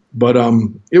 But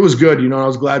it was good. I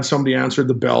was glad somebody answered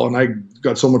the bell, and I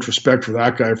got so much respect for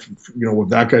that guy, what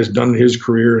that guy's done in his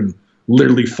career and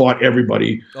literally fought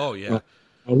everybody. Oh, yeah.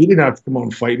 He didn't have to come out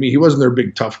and fight me. He wasn't their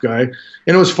big tough guy. And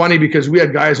it was funny because we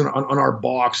had guys on our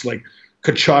box like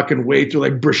Kachuk and Waite. They're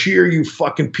like, Brashear, you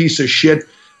fucking piece of shit.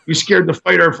 You scared to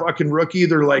fight our fucking rookie.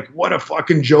 They're like, what a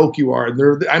fucking joke you are.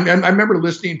 I remember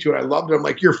listening to it. I loved it. I'm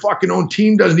like, your fucking own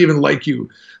team doesn't even like you.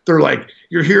 They're like,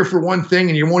 you're here for one thing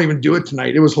and you won't even do it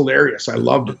tonight. It was hilarious. I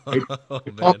loved it.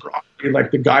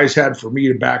 Like the guys had for me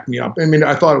to back me up. I mean,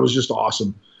 I thought it was just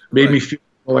awesome. Made me feel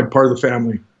like part of the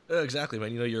family. Exactly,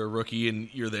 man. You're a rookie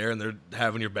and you're there and they're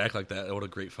having your back like that. What a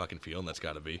great fucking feeling that's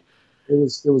got to be. It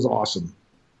was awesome.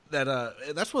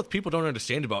 That's what people don't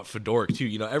understand about Fedoruk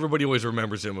too. Everybody always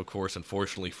remembers him, of course,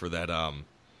 unfortunately, for that that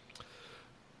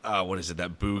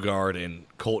Bugard and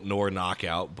Colt Knorr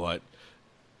knockout. But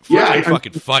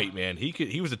fucking fight, man.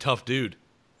 He was a tough dude.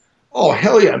 Oh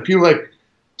hell yeah! People are like,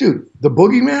 dude, the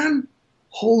Boogeyman.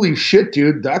 Holy shit,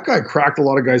 dude! That guy cracked a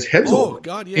lot of guys' heads over. Oh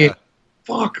god, yeah. And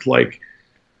fuck, like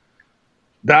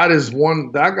that is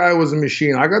one. That guy was a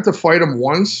machine. I got to fight him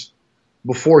once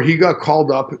before he got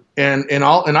called up, and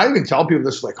I even tell people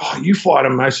this, like, oh, you fought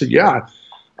him. And I said, yeah.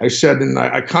 I said, and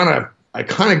I kind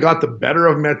of got the better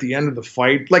of him at the end of the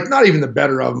fight. Like, not even the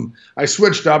better of him. I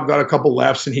switched up, got a couple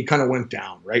lefts, and he kind of went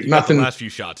down. Right, nothing. The last few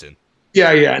shots in.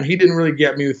 Yeah, and he didn't really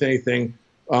get me with anything.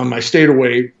 I stayed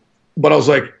away, but I was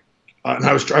like, and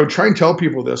I would try and tell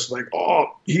people this, like, oh,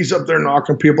 he's up there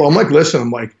knocking people. I'm like,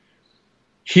 listen,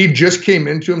 he just came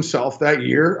into himself that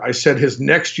year. I said his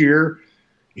next year.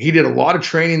 He did a lot of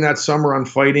training that summer on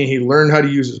fighting. He learned how to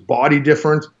use his body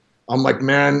different. I'm like,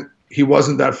 man, he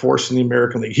wasn't that force in the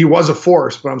American League. He was a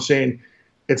force, but I'm saying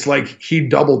it's like he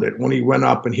doubled it when he went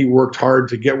up and he worked hard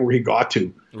to get where he got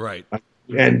to. Right.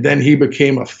 And then he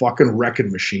became a fucking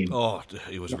wrecking machine. Oh,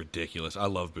 it was ridiculous. I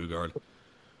love Bugard.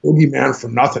 Boogeyman for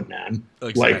nothing, man.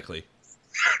 Exactly. Like,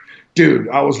 dude,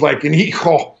 I was like, and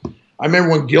I remember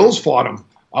when Gills fought him.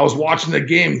 I was watching the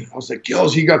game. I was like,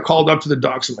 Gills, he got called up to the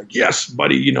Ducks. I'm like, yes,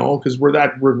 buddy, because we're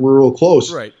real close.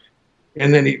 Right.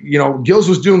 And then, Gills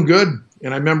was doing good.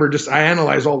 And I remember I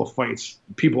analyzed all the fights,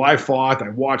 people I fought. I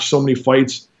watched so many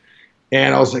fights.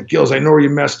 And I was like, Gills, I know where you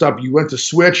messed up. You went to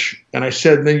switch. And I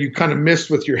said, and then you kind of missed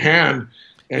with your hand.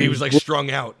 And he was like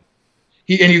strung out.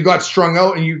 You got strung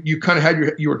out and you kind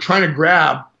of you were trying to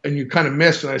grab and you kind of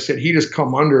missed. And I said, he just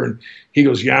come under. And he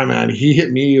goes, yeah, man, he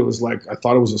hit me. It was like, I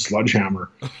thought it was a sledgehammer.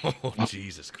 Oh,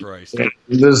 Jesus Christ.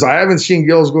 I haven't seen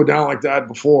Gills go down like that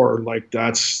before. Like,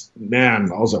 that's,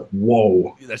 man, I was like,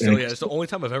 whoa. That's the only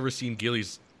time I've ever seen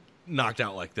Gillies knocked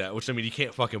out like that, which, I mean, you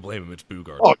can't fucking blame him. It's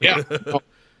Bugard. Oh, yeah.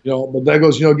 But that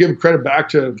goes, give credit back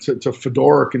to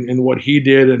Fedoruk and what he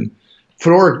did. And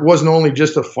Fedoruk wasn't only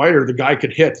just a fighter. The guy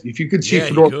could hit. If you could see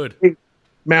Fedoruk,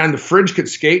 man, the Fridge could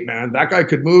skate, man. That guy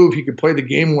could move. He could play the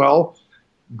game well.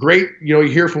 Great, you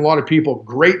hear from a lot of people,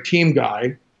 great team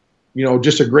guy,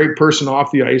 just a great person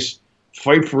off the ice,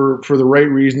 fight for the right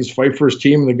reasons, fight for his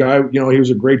team. And the guy, he was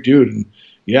a great dude. And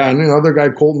yeah, and the other guy,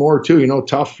 Colt Knorr too,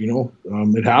 tough,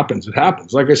 it happens. It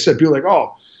happens. Like I said, people are like,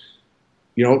 oh,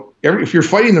 if you're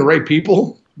fighting the right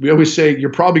people, we always say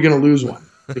you're probably going to lose one.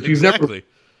 If you've never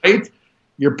fight,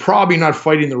 you're probably not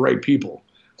fighting the right people.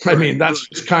 I mean, that's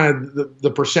just kind of the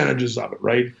percentages of it,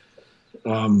 right?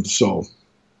 So.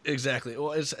 Exactly.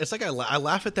 Well, it's like I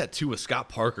laugh at that too with Scott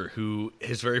Parker, who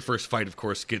his very first fight, of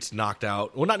course, gets knocked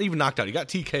out. Well, not even knocked out. He got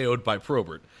TKO'd by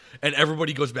Probert. And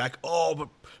everybody goes back, oh, but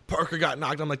Parker got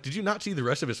knocked out. I'm like, did you not see the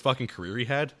rest of his fucking career he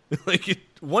had?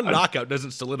 One knockout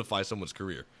doesn't solidify someone's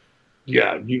career.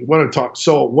 Yeah, you want to talk.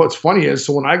 So what's funny is,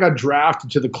 when I got drafted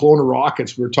to the Kelowna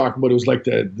Rockets, we were talking about, it was like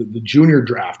the junior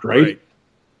draft, right?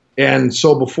 And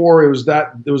so before it was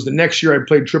the next year I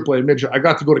played AAA midget. I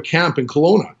got to go to camp in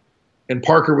Kelowna. And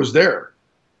Parker was there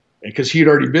because he had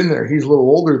already been there. He's a little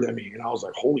older than me. And I was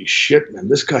like, holy shit, man,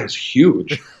 this guy's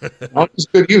huge.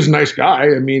 He was a nice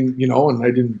guy. I mean, and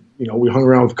I didn't, we hung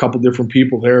around with a couple different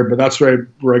people there, but that's where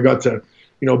I got to,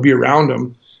 be around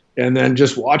him. And then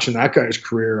just watching that guy's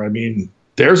career, I mean,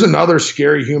 there's another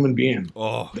scary human being.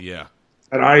 Oh, yeah.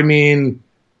 And I mean,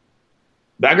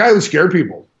 that guy would scare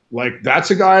people. Like, that's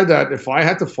a guy that if I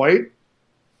had to fight,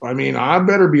 I mean, I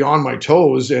better be on my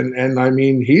toes. And I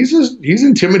mean, he's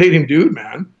intimidating dude,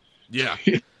 man. Yeah.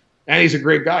 And he's a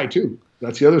great guy too.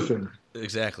 That's the other thing.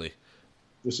 Exactly.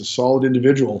 Just a solid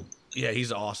individual. Yeah,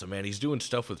 he's awesome, man. He's doing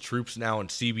stuff with troops now and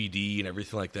CBD and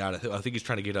everything like that. I think he's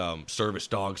trying to get service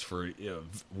dogs for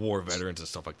war veterans and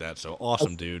stuff like that. So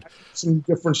awesome, dude. Some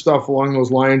different stuff along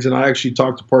those lines. And I actually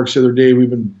talked to Parks the other day. We've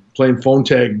been playing phone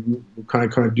tag. We'll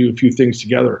kind of do a few things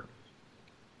together.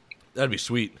 That'd be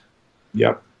sweet.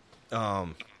 Yep.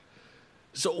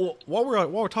 So while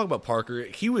we're talking about Parker,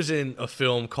 he was in a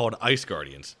film called Ice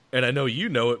Guardians, and I know you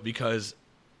know it because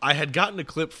I had gotten a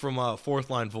clip from Fourth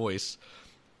Line Voice,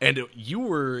 and you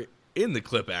were in the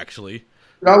clip actually.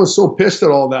 I was so pissed at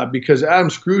all that because Adam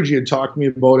Scrooge had talked to me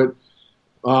about it.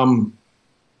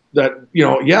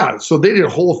 So they did a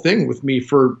whole thing with me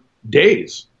for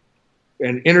days,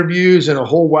 and interviews and a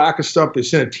whole whack of stuff. They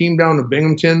sent a team down to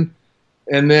Binghamton,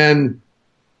 and then,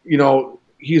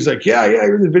 he's like, yeah,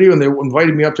 you're in the video. And they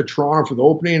invited me up to Toronto for the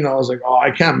opening. And I was like, oh,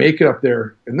 I can't make it up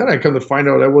there. And then I come to find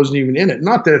out I wasn't even in it.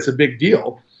 Not that it's a big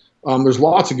deal. There's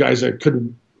lots of guys that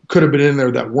could have been in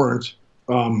there that weren't.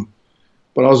 But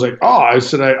I was like, I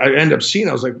I end up seeing it.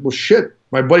 I was like, well, shit.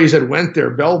 My buddies had went there.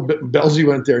 Belsey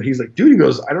went there. And he's like, dude, he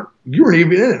goes, you weren't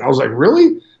even in it. I was like,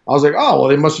 really? I was like, oh, well,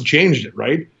 they must have changed it,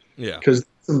 right? Yeah. Because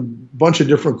some bunch of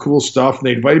different cool stuff. And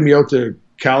they invited me out to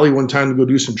Cali one time to go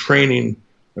do some training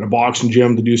at a boxing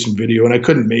gym to do some video, and I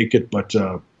couldn't make it, but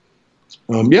I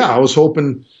was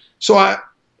hoping. So I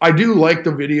do like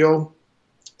the video.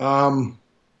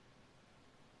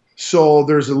 So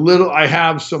there's I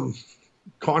have some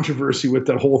controversy with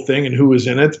that whole thing and who was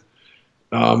in it,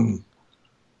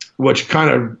 which kind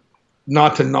of,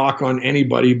 not to knock on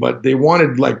anybody, but they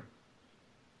wanted like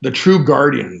the true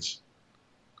Guardians.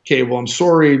 Okay, well, I'm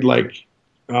sorry,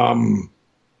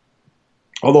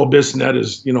 although Bissonnette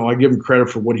is, I give him credit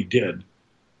for what he did.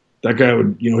 That guy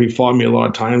would, he fought me a lot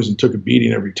of times and took a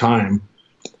beating every time.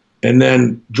 And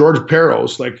then George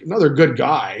Peros, another good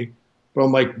guy, but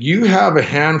I'm like, you have a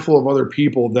handful of other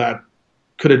people that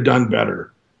could have done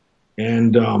better.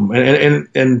 And I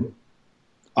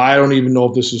don't even know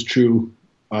if this is true.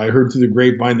 I heard through the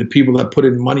grapevine that people that put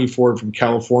in money for it from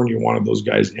California wanted those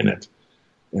guys in it.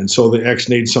 And so they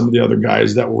ex-nayed some of the other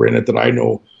guys that were in it that I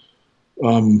know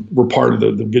were part of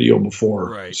the video before.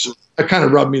 Right. So that kind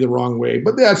of rubbed me the wrong way.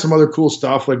 But they had some other cool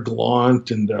stuff like Gaunt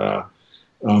and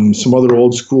some other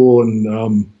old school.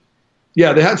 And, they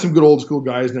had some good old school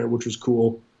guys in there, which was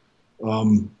cool.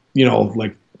 It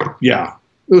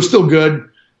was still good.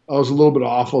 I was a little bit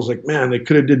off. I was like, man, they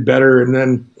could have did better. And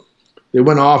then they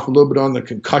went off a little bit on the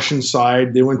concussion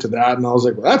side. They went to that, and I was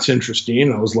like, well, that's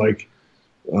interesting. I was like,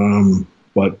 it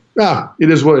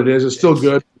is what it is. It's still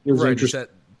good. It was interesting.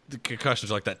 The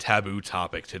concussions are like that taboo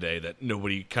topic today that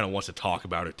nobody kind of wants to talk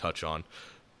about or touch on.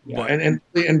 Yeah, and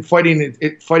fighting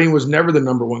fighting was never the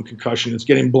number one concussion. It's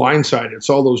getting blindsided. It's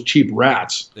all those cheap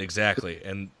rats. Exactly,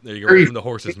 and you're right from the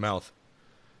horse's mouth.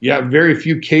 Yeah, very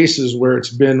few cases where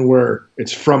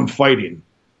it's from fighting.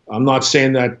 I'm not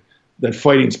saying that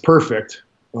fighting's perfect.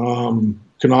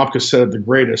 Konopka said it the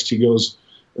greatest. He goes,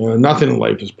 nothing in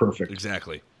life is perfect.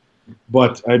 Exactly.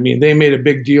 But, I mean, they made a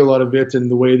big deal out of it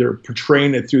and the way they're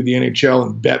portraying it through the NHL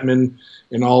and Bettman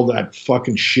and all that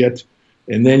fucking shit.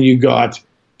 And then you got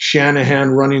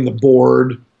Shanahan running the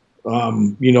board,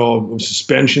 of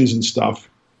suspensions and stuff.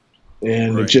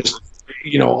 And right. It just,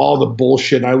 all the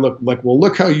bullshit. I look like, well,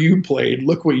 look how you played.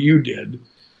 Look what you did.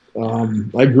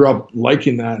 I grew up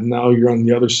liking that, and now you're on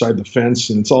the other side of the fence,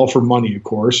 and it's all for money, of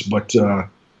course. But, it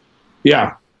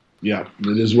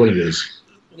is what it is.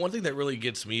 One thing that really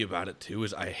gets me about it, too,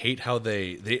 is I hate how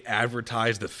they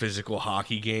advertise the physical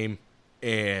hockey game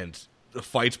and the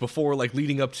fights before,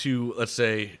 leading up to, let's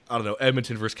say, I don't know,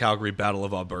 Edmonton versus Calgary Battle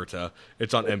of Alberta.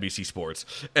 It's on NBC Sports.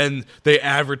 And they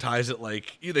advertise it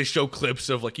they show clips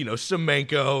of,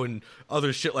 Semenko and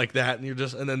other shit like that.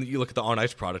 And then you look at the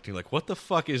on-ice product and you're like, what the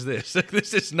fuck is this?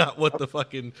 This is not what the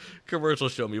fucking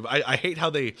commercials show me. But I hate how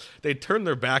they turn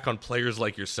their back on players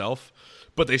like yourself,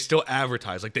 but they still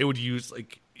advertise. They would use,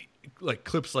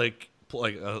 clips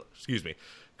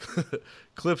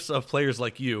clips of players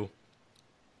like you,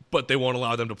 but they won't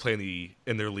allow them to play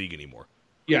in their league anymore.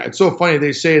 Yeah, it's so funny.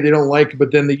 They say they don't like it,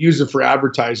 but then they use it for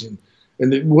advertising.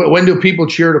 And when do people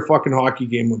cheer at a fucking hockey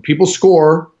game? When people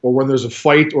score or when there's a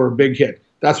fight or a big hit.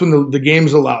 That's when the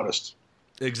game's the loudest.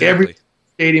 Exactly. Every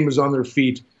stadium is on their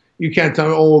feet. You can't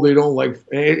tell me, they don't like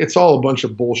 – it's all a bunch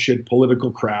of bullshit,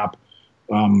 political crap.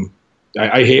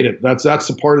 I hate it. That's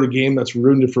the part of the game that's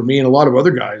ruined it for me and a lot of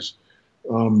other guys.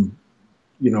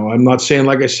 I'm not saying,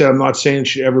 like I said, I'm not saying it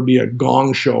should ever be a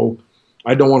gong show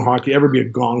I don't want hockey to ever be a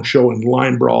gong show and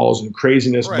line brawls and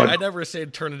craziness. Right. But I never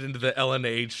said turn it into the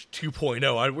LNH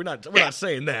 2.0. We're not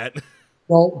saying that.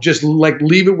 well, just like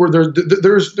leave it where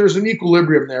there's an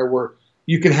equilibrium there where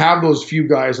you can have those few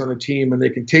guys on a team and they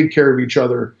can take care of each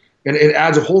other, and it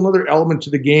adds a whole other element to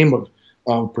the game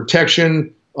of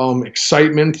protection,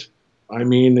 excitement. I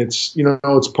mean, it's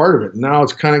it's part of it. Now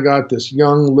it's kind of got this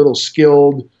young, little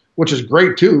skilled, which is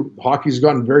great too. Hockey's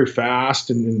gotten very fast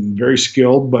and very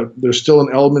skilled, but there's still an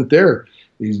element there.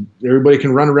 Everybody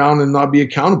can run around and not be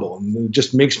accountable, and it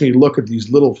just makes me look at these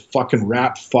little fucking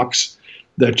rat fucks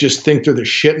that just think they're the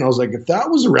shit. And I was like, if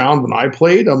that was around when I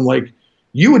played, I'm like,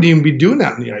 you wouldn't even be doing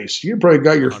that in the ice. You probably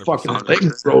got your 100%. Fucking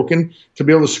legs broken to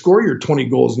be able to score your 20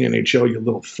 goals in the NHL, you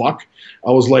little fuck.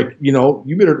 I was like, you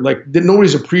better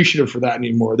nobody's appreciative for that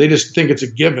anymore. They just think it's a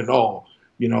given.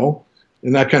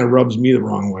 And that kind of rubs me the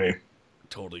wrong way.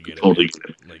 Totally get it.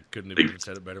 Like, couldn't have even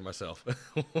said it better myself.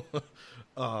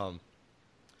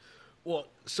 Well,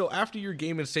 so after your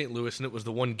game in St. Louis, and it was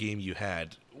the one game you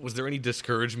had, was there any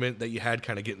discouragement that you had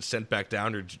kind of getting sent back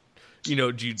down, or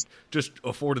did you just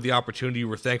afforded the opportunity, you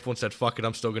were thankful and said, fuck it,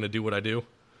 I'm still going to do what I do?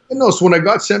 No, so when I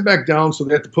got sent back down, so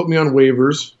they had to put me on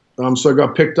waivers. So I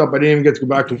got picked up. I didn't even get to go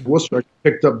back to Worcester. I got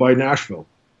picked up by Nashville.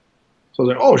 So I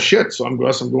was like, oh, shit, so I'm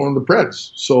going to the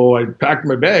Preds. So I packed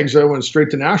my bags. I went straight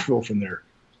to Nashville from there.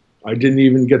 I didn't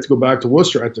even get to go back to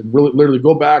Worcester. I had to literally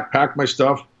go back, pack my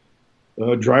stuff,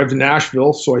 drive to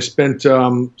Nashville. So I spent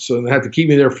so they had to keep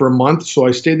me there for a month. So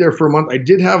I stayed there for a month. I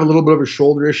did have a little bit of a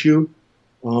shoulder issue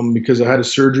because I had a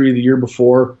surgery the year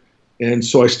before. And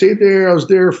so I stayed there. I was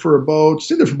there for about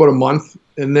a month.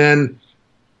 And then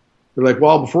they're like,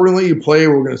 well, before we let you play,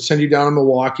 we're going to send you down to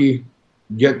Milwaukee,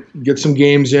 get some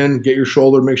games in, get your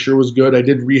shoulder, make sure it was good. I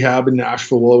did rehab in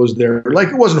Nashville while I was there. Like,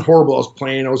 it wasn't horrible. I was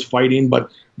playing, I was fighting,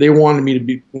 but they wanted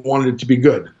it to be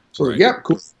good. So I was like, yeah,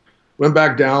 cool. Went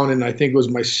back down, and I think it was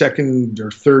my second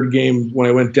or third game when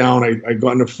I went down. I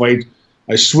got in a fight.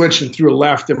 I switched and threw a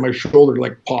left, and my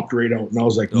shoulder popped right out, and I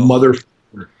was like, motherfucker.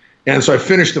 And so I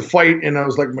finished the fight, and I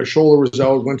was like, my shoulder was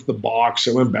out. Went to the box.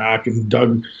 I went back, and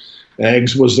Doug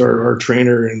Eggs was our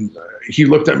trainer, and he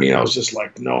looked at me, and I was just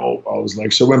like, no. I was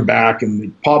like, so I went back, and they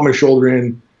popped my shoulder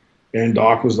in, and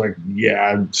Doc was like,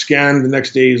 yeah. Scanned the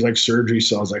next day, he's like, surgery.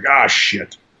 So I was like,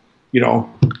 shit.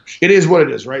 It is what it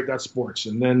is, right? That's sports.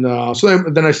 And then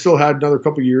then I still had another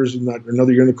couple of years,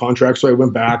 another year in the contract. So I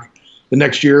went back the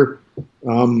next year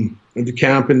into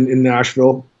camp in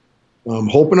Nashville,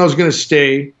 hoping I was going to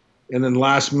stay. And then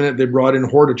last minute they brought in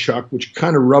Hordichuk, which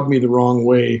kind of rubbed me the wrong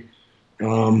way. I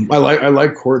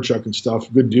like Hordichuk and stuff,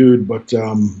 good dude, but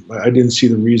I didn't see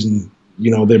the reason.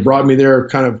 They brought me there,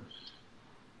 kind of.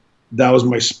 That was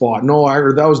my spot. No,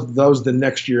 that was the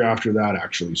next year after that.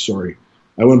 Actually, sorry.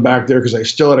 I went back there because I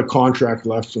still had a contract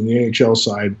left on the NHL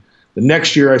side. The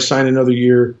next year, I signed another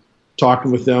year,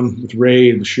 talking with them, with Ray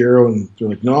and the Shero, and they're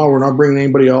like, no, we're not bringing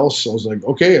anybody else. So I was like,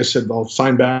 okay. I said, I'll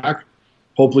sign back,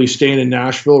 hopefully staying in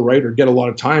Nashville, right, or get a lot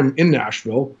of time in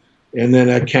Nashville. And then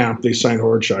at camp, they signed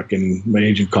Hordichuk, and my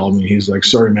agent called me. He's like,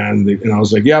 sorry, man. And I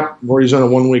was like, yep, Hordy's on a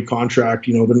one-way contract.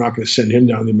 They're not going to send him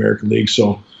down to the American League.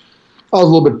 So I was a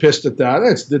little bit pissed at that.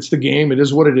 It's the game. It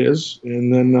is what it is.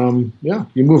 And then,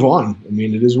 you move on. I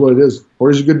mean, it is what it is.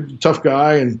 Hordy's a good, tough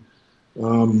guy, and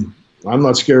I'm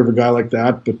not scared of a guy like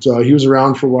that. But he was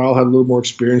around for a while, had a little more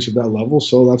experience at that level,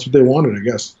 so that's what they wanted, I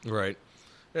guess. Right.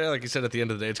 Yeah, like you said, at the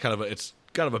end of the day, it's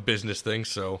kind of a business thing.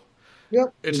 So yeah,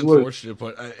 it's unfortunate,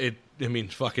 but it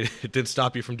didn't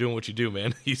stop you from doing what you do,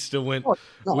 man. You still went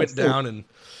down and.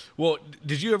 Well,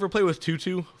 did you ever play with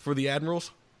Tutu for the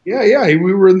Admirals? Yeah.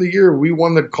 We were in the year. We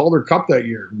won the Calder Cup that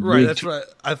year. Right, that's right.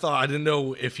 I thought. I didn't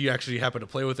know if you actually happened to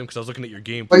play with him because I was looking at your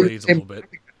game plays a little bit.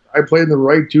 I played in the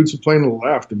right, Tutu's playing in the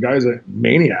left. The guy's a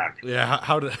maniac. Yeah,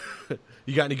 how did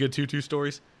you got any good Tutu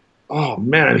stories? Oh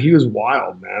man, he was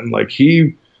wild, man.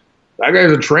 That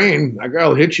guy's a train. That guy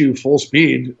will hit you full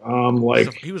speed.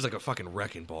 He was like a fucking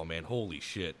wrecking ball, man. Holy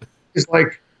shit. He's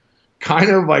like kind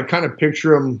of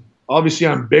picture him. Obviously,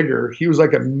 I'm bigger. He was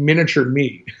like a miniature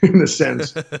me in a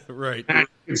sense. Right. And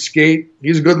he could skate.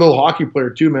 He's a good little hockey player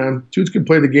too, man. Toots could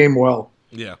play the game well.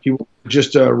 Yeah. He was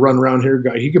just a run around here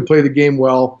guy. He could play the game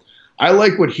well. I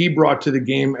like what he brought to the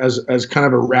game as kind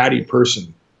of a ratty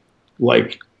person.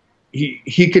 Like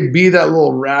he could be that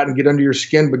little rat and get under your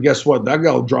skin, but guess what? That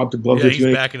guy will drop the gloves. Yeah,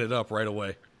 he's backing it up right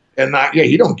away. And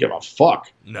he don't give a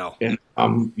fuck. No. And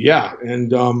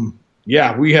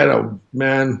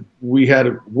we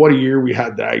had what a year we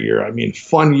had that year. I mean,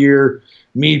 fun year.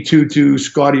 Me, Tutu,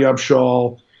 Scotty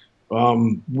Upshaw.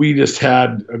 We just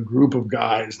had a group of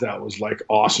guys that was like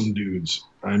awesome dudes.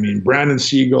 I mean, Brandon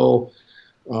Siegel,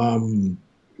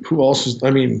 who else is?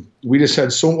 I mean, we just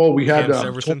had we had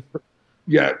Cam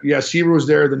Severson. Seaver was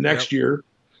there the next year.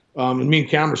 And me and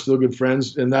Cam are still good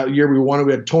friends. And that year we won.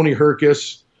 We had Tony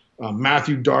Herkus,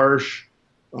 Matthew Darsh,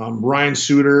 Ryan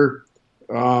Suter,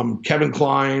 Kevin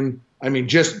Klein. I mean,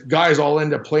 just guys all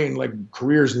end up playing like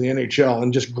careers in the NHL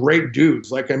and just great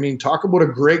dudes. Like, I mean, talk about a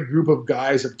great group of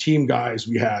guys, of team guys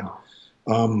we had.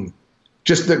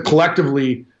 Just that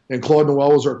collectively, and Claude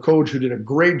Noel was our coach who did a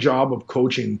great job of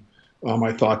coaching,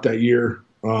 I thought, that year.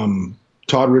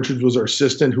 Todd Richards was our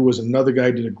assistant, who was another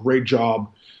guy who did a great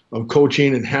job of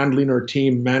coaching and handling our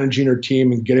team, managing our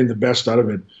team, and getting the best out of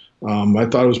it. I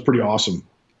thought it was pretty awesome.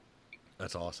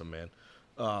 That's awesome, man.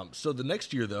 So the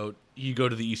next year, though, you go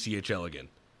to the ECHL again.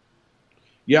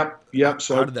 Yep.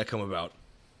 So how did that come about?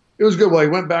 It was good. Well, I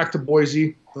went back to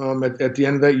Boise at the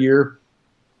end of that year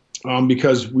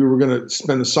because we were going to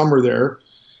spend the summer there.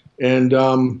 And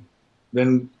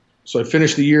so I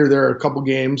finished the year there, a couple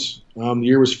games. The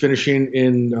year was finishing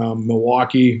in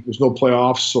Milwaukee. There was no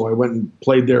playoffs, so I went and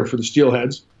played there for the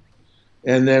Steelheads.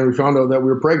 And then we found out that we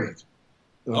were pregnant.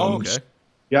 Okay.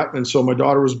 Yep. And so my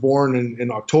daughter was born in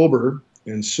October.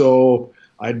 And so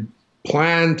I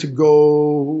planned to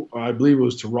go, I believe it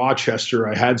was to Rochester.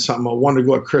 I had something. I wanted to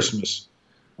go at Christmas.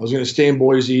 I was going to stay in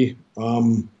Boise.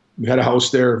 We had a house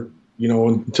there,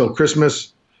 until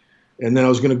Christmas. And then I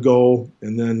was going to go,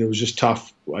 and then it was just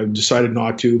tough. I decided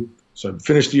not to. So I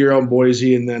finished the year out in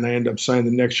Boise, and then I ended up signing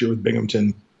the next year with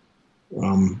Binghamton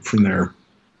from there.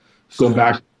 Going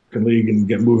back to the league and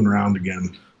get moving around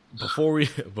again. Before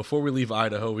we leave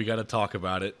Idaho, we got to talk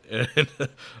about it. It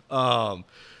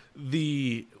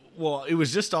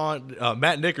was just on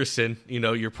Matt Nickerson,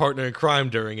 your partner in crime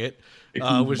during it,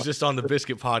 was just on the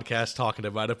Biscuit podcast talking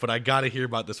about it. But I got to hear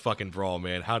about this fucking brawl,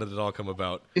 man. How did it all come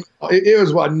about? It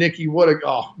was about Nicky.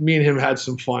 Me and him had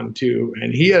some fun too,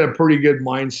 and he had a pretty good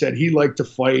mindset. He liked to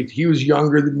fight. He was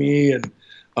younger than me, and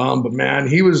but man,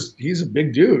 he's a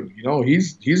big dude.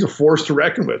 He's a force to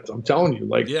reckon with. I'm telling you,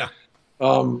 yeah.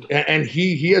 And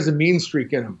he has a mean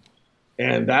streak in him,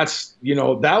 and that's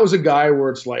that was a guy where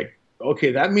it's like,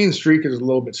 okay, that mean streak is a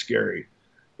little bit scary,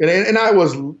 and I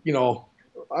was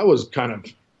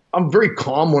I'm very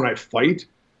calm when I fight,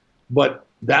 but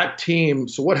that team.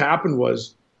 So what happened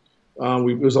was,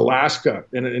 it was Alaska,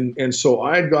 and so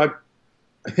I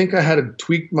think I had to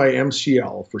tweak my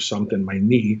MCL for something, my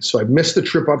knee, so I missed the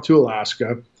trip up to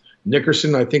Alaska.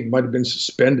 Nickerson, I think, might have been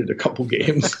suspended a couple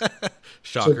games.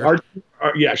 Shocker.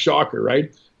 So shocker,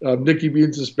 right? Nicky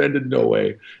being suspended, no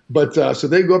way. But so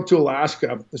they go up to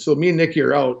Alaska. So me and Nicky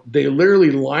are out. They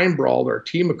literally line brawled our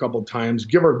team a couple of times,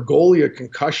 give our goalie a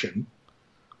concussion.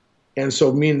 And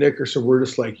so me and Nickerson, we're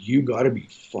just like, you got to be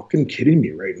fucking kidding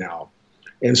me right now.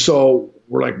 And so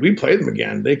we're like, we play them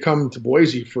again. They come to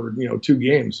Boise for 2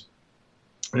 games.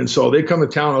 And so they come to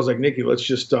town. I was like, Nicky, let's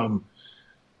just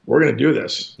we're going to do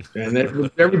this. And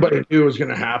everybody knew it was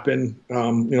going to happen.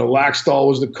 Laxdal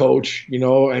was the coach,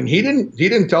 and he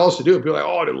didn't tell us to do it. People were like,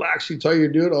 oh, did Laxy tell you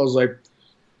to do it? I was like,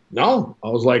 no. I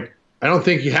was like, I don't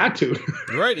think he had to.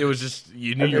 Right. It was just,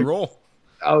 you knew your role.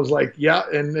 I was like, yeah.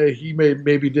 And he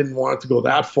maybe didn't want it to go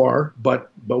that far,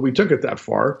 but we took it that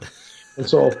far. And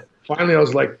so finally I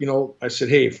was like, I said,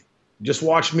 hey, just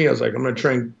watch me. I was like, I'm going to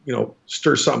try and,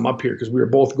 stir something up here because we were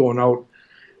both going out.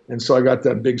 And so I got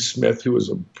that Big Smith who was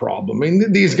a problem. I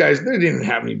mean, these guys, they didn't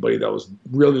have anybody that was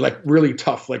really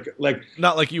tough. Like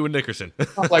not like you and Nickerson.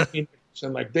 Not like me and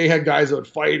Nickerson. Like they had guys that would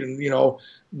fight, and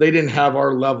they didn't have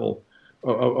our level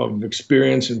of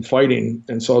experience in fighting.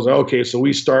 And so I was like, okay, so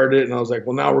we started, and I was like,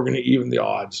 well, now we're going to even the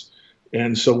odds.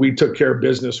 And so we took care of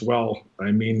business well.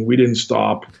 I mean, we didn't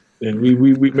stop, and we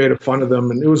made fun of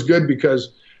them, and it was good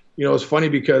because it's funny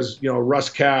because Russ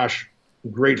Cash,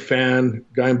 great fan,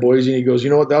 guy in Boise, and he goes, you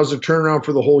know what, that was a turnaround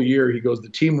for the whole year. He goes, the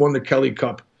team won the Kelly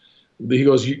Cup. He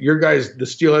goes, your guys, the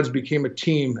Steelheads became a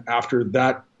team after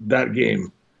that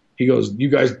game. He goes, you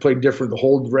guys played different the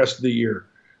whole rest of the year,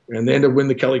 and they ended up winning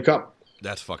the Kelly Cup.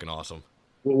 That's fucking awesome.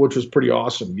 Which was pretty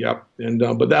awesome, yep. And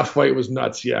but that fight was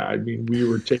nuts, yeah. I mean, we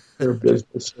were taking care of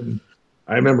business, and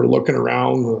I remember looking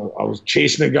around. I was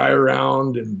chasing a guy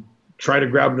around and try to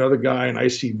grab another guy, and I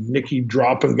see Nicky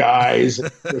dropping guys.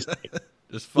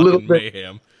 Just fucking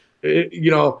mayhem.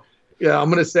 Yeah, I'm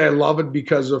going to say I love it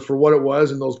because for what it was,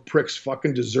 and those pricks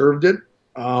fucking deserved it,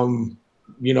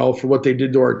 for what they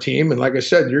did to our team. And like I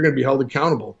said, you're going to be held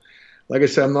accountable. Like I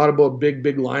said, I'm not about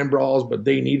big line brawls, but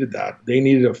they needed that. They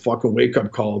needed a fucking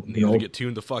wake-up call. To get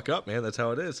tuned the fuck up, man. That's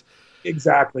how it is.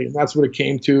 Exactly, and that's what it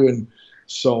came to, and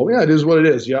so, yeah, it is what it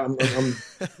is. Yeah, I'm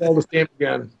all the same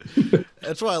again.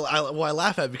 That's why I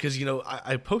laugh at because,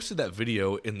 I posted that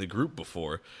video in the group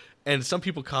before, And some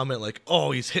people comment like,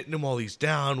 "Oh, he's hitting him while he's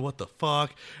down. What the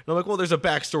fuck?" And I'm like, "Well, there's a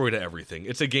backstory to everything.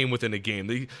 It's a game within a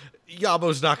game.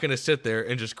 Yabo's not going to sit there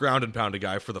and just ground and pound a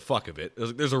guy for the fuck of it.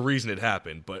 There's a reason it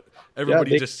happened, but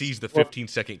everybody just sees the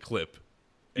 15-second clip."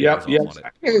 Yeah,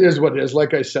 it is what it is.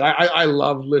 Like I said, I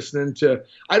love listening to.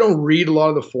 I don't read a lot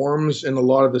of the forums and a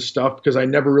lot of the stuff because I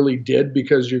never really did,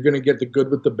 because you're going to get the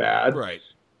good with the bad. Right.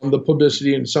 The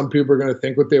publicity, and some people are going to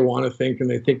think what they want to think, and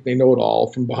they think they know it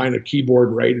all from behind a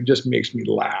keyboard, right? It just makes me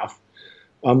laugh.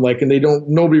 And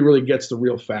nobody really gets the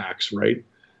real facts, right?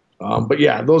 But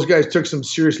yeah, those guys took some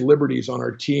serious liberties on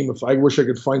our team. If I wish I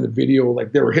could find the video,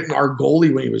 like they were hitting our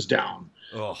goalie when he was down.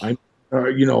 Oh.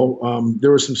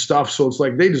 There was some stuff, so it's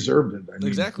like they deserved it. I mean,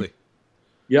 exactly.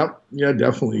 Yep. Yeah,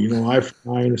 definitely.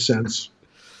 I in a sense.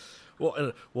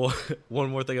 Well,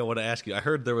 one more thing I want to ask you. I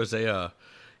heard there was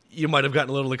you might have gotten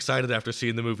a little excited after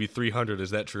seeing the movie 300.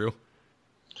 Is that true?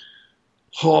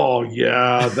 Oh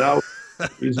yeah, that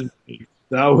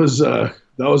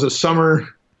was a summer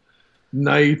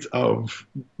night of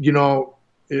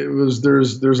it was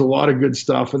there's a lot of good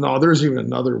stuff, and there's even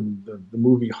another the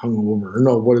movie Hungover, or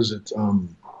no, what is it,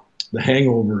 The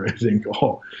Hangover, I think.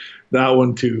 Oh, that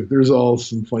one too. There's all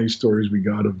some funny stories we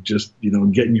got of just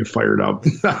getting you fired up.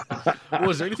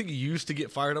 Was there anything you used to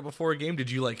get fired up before a game? Did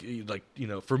you like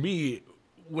for me,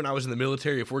 when I was in the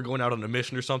military, if we're going out on a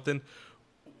mission or something,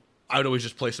 I would always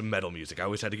just play some metal music. I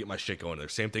always had to get my shit going there.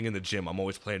 Same thing in the gym. I'm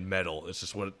always playing metal. It's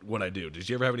just what I do. Did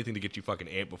you ever have anything to get you fucking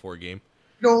amped before a game?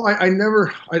 No, I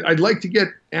never. I'd like to get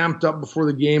amped up before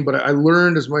the game, but I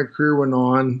learned as my career went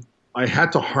on, I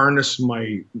had to harness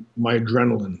my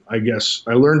adrenaline, I guess.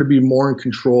 I learned to be more in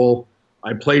control.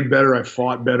 I played better. I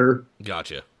fought better.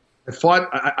 Gotcha.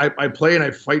 I play and I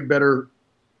fight better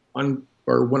when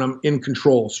I'm in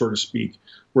control, so to speak.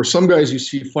 Where some guys you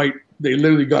see fight, they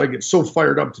literally got to get so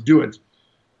fired up to do it.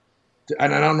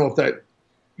 And I don't know if that,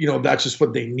 that's just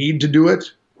what they need to do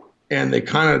it. And they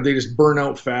just burn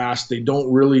out fast. They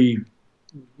don't really,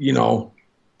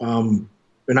 and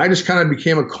I just kind of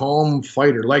became a calm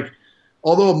fighter. Like,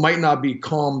 although it might not be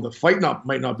calm, the fight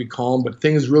might not be calm, but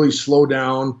things really slow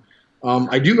down.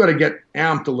 I do got to get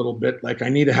amped a little bit. Like, I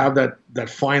need to have that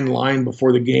fine line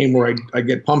before the game where I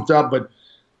get pumped up, but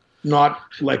not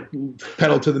like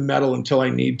pedal to the metal until I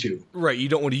need to. Right. You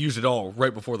don't want to use it all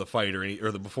right before the fight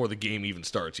or before the game even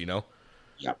starts,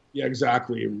 Yeah,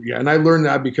 exactly. Yeah, and I learned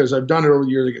that because I've done it over the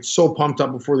years. I get so pumped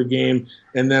up before the game,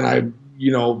 and then I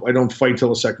don't fight till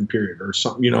the second period or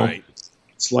something. Right.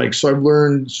 It's like, so I've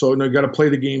learned. So I got to play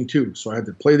the game too. So I had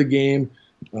to play the game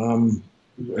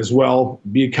as well.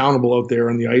 Be accountable out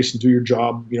there on the ice and do your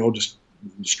job. Just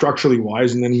structurally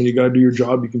wise, and then when you got to do your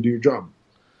job, you can do your job.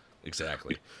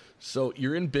 Exactly. So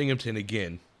you're in Binghamton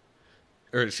again,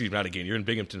 or excuse me, not again. You're in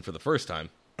Binghamton for the first time,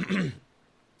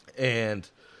 and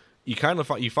you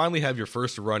finally have your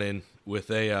first run-in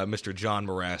with a Mr. John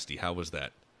Morasti. How was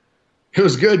that? It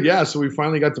was good, yeah. So we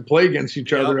finally got to play against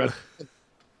each other. And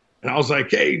I was like,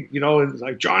 hey, and it's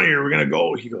like, Johnny, are we going to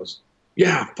go? He goes,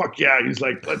 yeah, fuck yeah. He's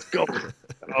like, let's go.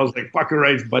 And I was like, fucking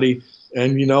right, buddy.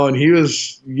 And, and he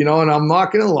was, and I'm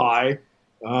not going to lie.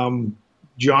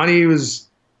 Johnny was,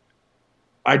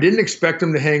 I didn't expect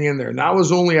him to hang in there. And that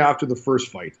was only after the first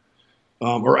fight,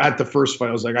 or at the first fight.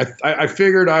 I was like, I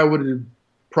figured I would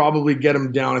probably get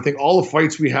him down. I think all the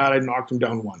fights we had, I knocked him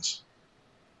down once.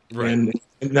 Right. And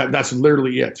that's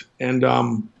literally it. And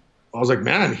I was like,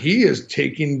 man, he is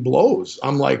taking blows.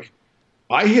 I'm like,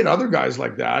 I hit other guys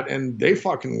like that, and they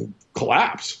fucking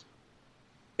collapse.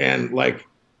 And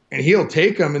he'll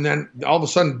take them, and then all of a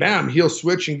sudden, bam, he'll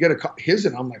switch and get his.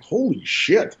 And I'm like, holy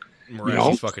shit.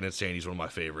 Morasti's fucking insane. He's one of my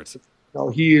favorites. No,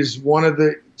 he is one of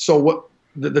the. So what?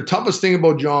 The toughest thing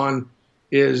about John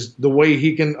is the way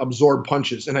he can absorb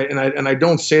punches, and I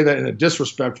don't say that in a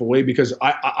disrespectful way, because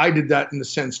I did that in a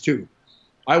sense too.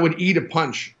 I would eat a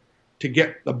punch to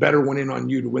get a better one in on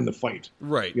you to win the fight.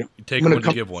 Right. You take one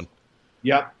to give one.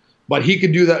 Yeah, but he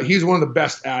could do that. He's one of the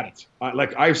best at it.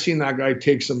 I've seen that guy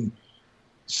take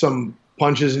some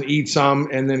punches and eat some,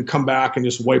 and then come back and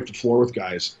just wipe the floor with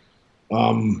guys.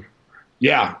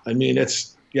 Yeah, I mean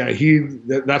that's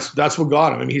what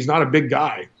got him. I mean, he's not a big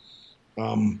guy.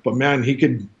 But man,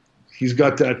 he's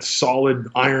got that solid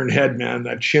iron head, man,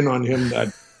 that chin on him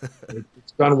that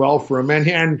it's done well for him.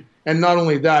 And not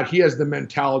only that, he has the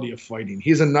mentality of fighting.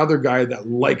 He's another guy that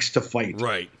likes to fight.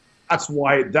 Right. That's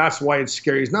why it's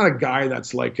scary. He's not a guy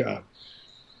that's like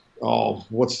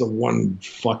what's the one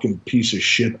fucking piece of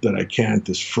shit that I can't,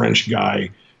 this French guy.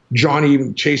 Johnny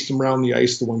even chased him around the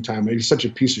ice the one time. He's such a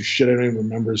piece of shit. I don't even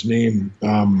remember his name.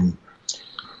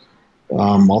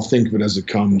 I'll think of it as it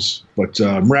comes. But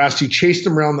Morasti chased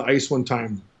him around the ice one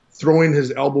time throwing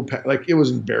his elbow pad. Like, it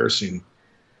was embarrassing.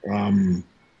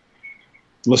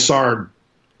 Lassard.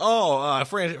 Oh,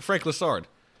 Frank Lassard.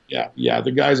 Yeah,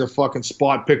 the guy's a fucking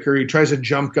spot picker. He tries to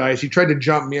jump guys. He tried to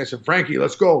jump me. I said, Frankie,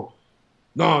 let's go.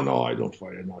 No, I don't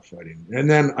fight. I'm not fighting.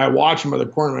 And then I watch him at the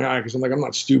corner of my eye because I'm like, I'm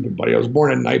not stupid, buddy. I was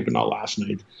born at night, but not last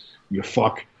night. You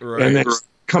fuck. Right. And then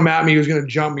come at me. He was going to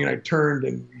jump me, and I turned,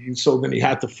 and so then he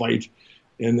had to fight.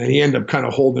 And then he ended up kind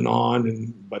of holding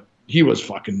on, but he was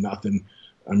fucking nothing.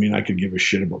 I mean, I could give a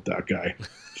shit about that guy.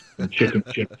 Chicken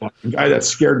shit fucking guy that's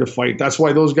scared to fight. That's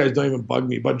why those guys don't even bug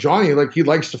me. But Johnny, like, he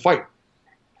likes to fight.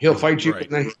 He'll fight you, right.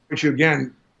 and then he'll fight you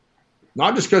again.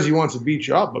 Not just because he wants to beat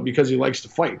you up, but because he likes to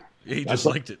fight. Yeah, he just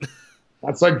liked it.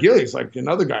 That's like Gilly's, like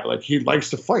another guy. Like, he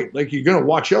likes to fight. Like, you're gonna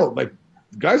watch out. Like,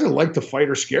 guys that like to fight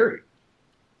are scary.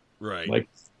 Right. Like,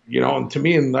 and to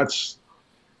me, and that's,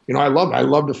 I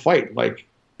love to fight. Like,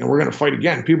 and we're gonna fight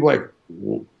again. People are like,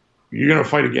 well, you're gonna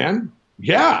fight again?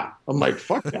 Yeah. I'm like,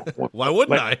 fuck that. Why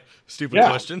wouldn't I? Stupid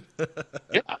question.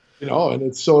 Yeah. And and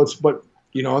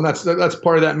that's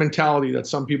part of that mentality that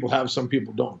some people have, some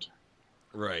people don't.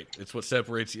 Right. It's what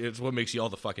separates you. It's what makes you all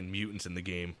the fucking mutants in the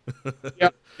game. Yeah.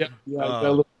 A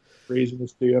little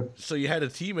craziness to you. So you had a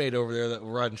teammate over there that was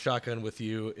riding shotgun with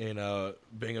you in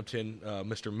Binghamton,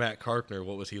 Mr. Matt Karkner.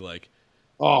 What was he like?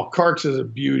 Oh, Karks is a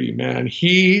beauty, man.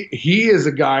 He is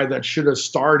a guy that should have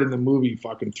starred in the movie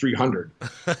fucking 300.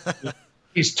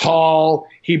 He's tall.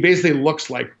 He basically looks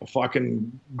like a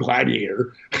fucking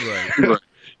gladiator. Right.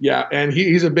 Yeah, and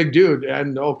he's a big dude.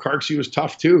 And Karks, he was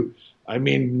tough too. I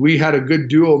mean, we had a good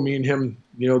duo, me and him,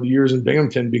 the years in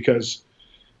Binghamton, because,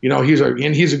 he's a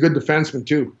good defenseman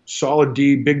too. Solid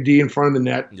D, big D in front of the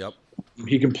net. Yep.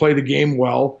 He can play the game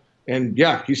well. And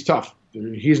yeah, he's tough.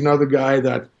 He's another guy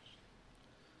that,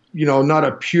 not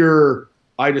a pure,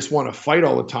 I just want to fight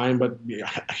all the time, but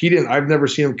I've never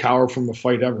seen him cower from a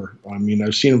fight ever. I mean,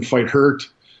 I've seen him fight hurt.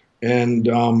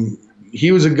 And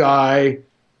he was a guy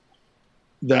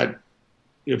that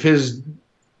if his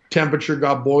temperature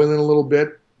got boiling a little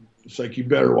bit, it's like, you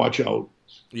better watch out.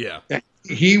 Yeah. And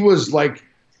he was like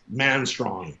man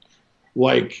strong.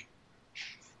 Like,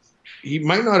 he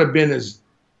might not have been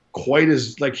quite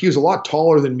as he was a lot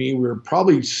taller than me. We were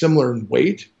probably similar in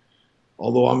weight,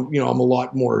 although I'm a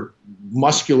lot more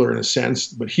muscular in a sense,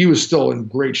 but he was still in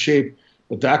great shape.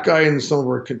 But that guy, in some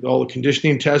of all the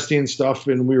conditioning testing and stuff,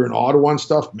 and we were in Ottawa and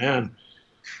stuff, man,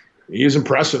 he's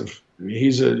impressive.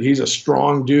 He's a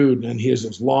strong dude, and he has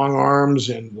those long arms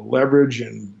and the leverage,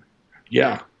 and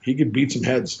yeah, he could beat some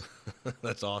heads.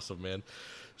 That's awesome, man.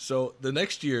 So the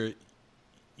next year,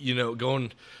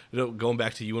 going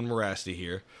back to you and Morasti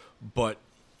here, but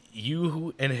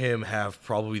you and him have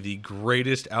probably the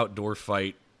greatest outdoor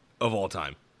fight of all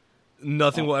time.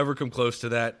 Nothing will ever come close to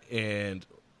that, and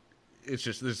it's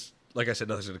just this. Like I said,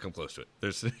 nothing's going to come close to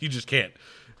it. You just can't.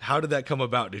 How did that come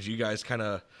about? Did you guys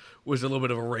was it a little bit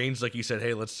of a range, like you said,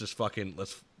 hey, let's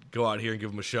go out here and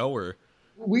give them a show? Or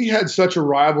we had such a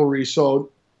rivalry. So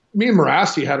me and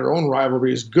Morasti had our own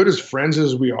rivalry, as good as friends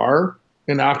as we are.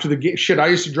 And after the game, I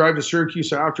used to drive to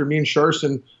Syracuse after. Me and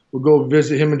Sharson would go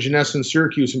visit him and Janessa in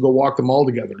Syracuse and go walk the mall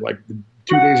together, like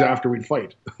 2 days after we'd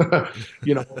fight. I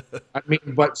mean,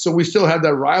 but so we still had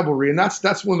that rivalry, and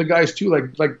that's one of the guys too.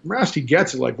 Like Morasti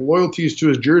gets it. Like, loyalty is to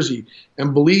his jersey,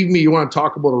 and believe me, you want to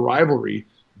talk about a rivalry.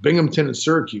 Binghamton and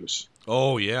Syracuse.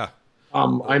 Oh yeah.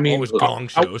 I mean, always gong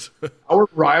shows. Our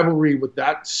rivalry with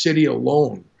that city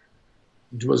alone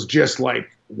was just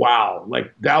like, wow.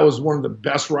 Like, that was one of the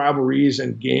best rivalries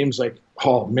and games. Like,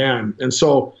 oh man. And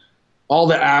so all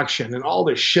the action and all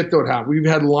the shit that would happen. We've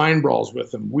had line brawls with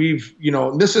them.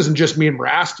 This isn't just me and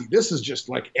Morasti. This is just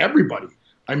like everybody.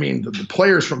 I mean, the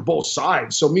players from both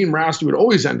sides. So me and Morasti would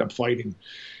always end up fighting.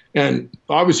 And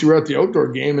obviously we're at the outdoor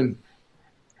game, and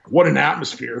what an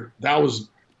atmosphere. That was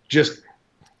just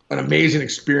an amazing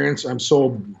experience. I'm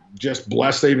so just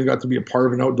blessed I even got to be a part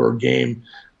of an outdoor game.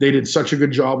 They did such a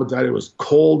good job with that. It was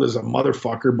cold as a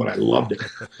motherfucker, but I loved it.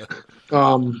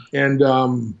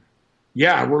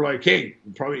 Yeah, we're like, hey,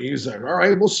 he's like, all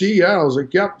right, we'll see. Yeah, I was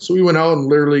like, yep. So we went out and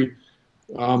literally,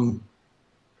 I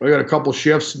got a couple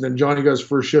shifts, and then Johnny got his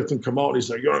first shift and come out. And he's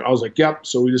like, I was like, yep.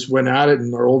 So we just went at it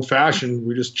in our old fashioned.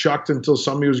 We just chucked until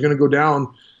somebody was going to go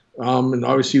down. And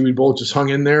obviously we both just hung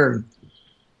in there, and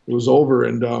it was over.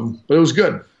 And but it was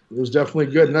good. It was definitely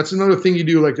good. And that's another thing you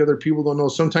do, like other people don't know.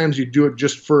 Sometimes you do it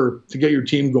just to get your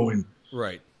team going.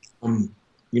 Right.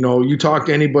 You talk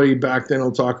to anybody back then,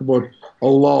 they'll talk about a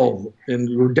lull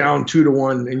and we're down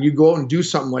 2-1, and you go out and do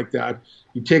something like that.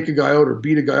 You take a guy out or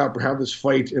beat a guy up or have this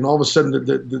fight, and all of a sudden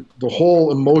the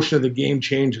whole emotion of the game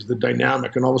changes, the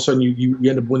dynamic, and all of a sudden you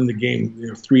end up winning the game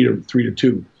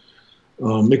 3-2.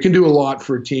 It can do a lot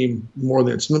for a team more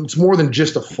than it's more than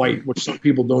just a fight, which some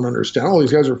people don't understand. Oh,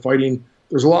 these guys are fighting.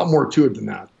 There's a lot more to it than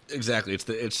that. Exactly.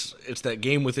 It's that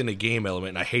game within a game element,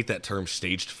 and I hate that term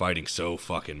staged fighting so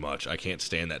fucking much. I can't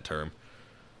stand that term.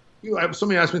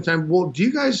 Somebody asked me one time, well,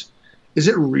 is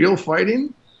it real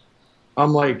fighting?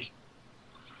 I'm like,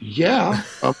 yeah.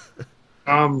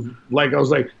 Like I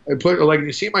was like,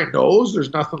 you see my nose?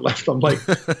 There's nothing left. I'm like,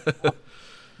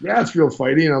 yeah, it's real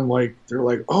fighting. I'm like, they're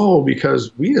like, oh,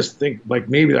 because we just think like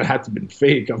maybe that had to have been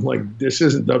fake. I'm like, this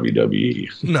isn't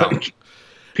WWE. No. Like,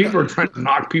 people are trying to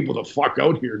knock people the fuck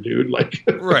out here, dude. Like,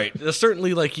 right.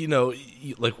 Certainly, like,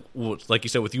 like you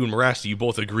said with you and Morasti, you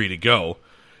both agree to go.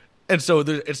 And so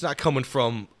it's not coming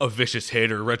from a vicious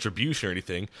hit or retribution or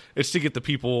anything. It's to get the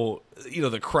people,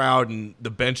 the crowd and the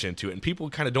bench into it. And people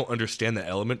kind of don't understand that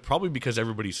element, probably because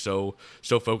everybody's so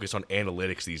focused on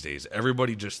analytics these days.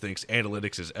 Everybody just thinks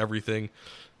analytics is everything.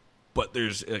 But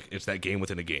it's that game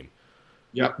within a game.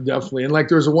 Yeah, definitely. And like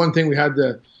there was one thing we had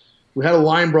a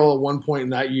line brawl at one point in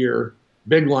that year,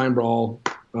 big line brawl.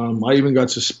 I even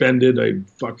got suspended.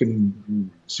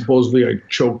 Supposedly I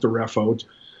choked the ref out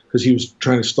because he was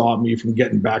trying to stop me from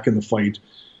getting back in the fight,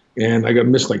 and I got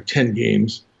missed like 10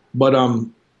 games. But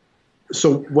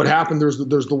so what happened? There's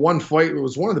the one fight. It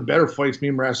was one of the better fights me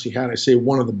and Morasti had. I say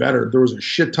one of the better. There was a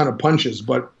shit ton of punches,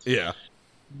 but yeah.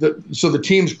 So the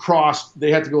teams crossed.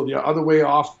 They had to go the other way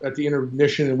off at the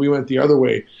intermission, and we went the other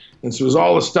way. And so as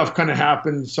all this stuff kind of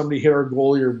happened, somebody hit our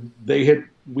goalie, or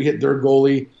we hit their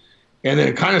goalie, and then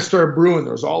it kind of started brewing.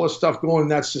 There was all this stuff going.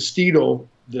 And that Sestito,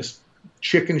 this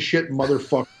chicken shit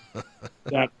motherfucker.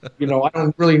 That I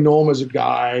don't really know him as a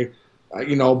guy,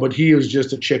 but he was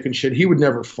just a chicken shit. He would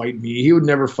never fight me. He would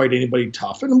never fight anybody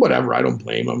tough, and whatever. I don't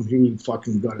blame him. He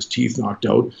fucking got his teeth knocked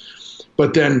out.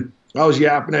 But then I was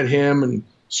yapping at him, and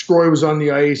Scroy was on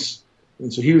the ice,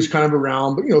 and so he was kind of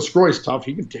around. But Scroy's tough.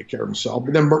 He can take care of himself.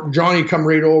 But then Johnny come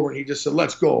right over, and he just said,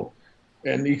 "Let's go."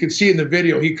 And you can see in the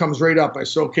video, he comes right up. I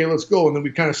said, "Okay, let's go." And then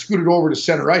we kind of scooted over to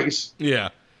center ice. Yeah.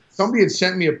 Somebody had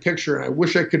sent me a picture, and I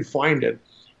wish I could find it.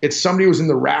 It's somebody who was in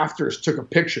the rafters took a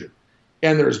picture,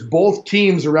 and there's both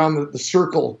teams around the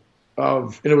circle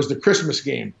and it was the Christmas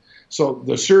game. So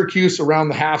the Syracuse around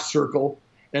the half circle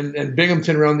and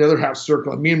Binghamton around the other half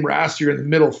circle, and me and Morasti are in the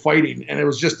middle fighting, and it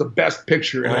was just the best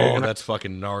picture. And that's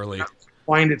fucking gnarly. I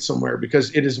find it somewhere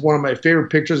because it is one of my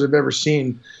favorite pictures I've ever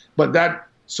seen. But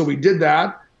so we did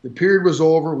that. The period was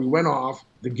over. We went off.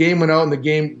 The game went out, and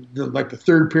the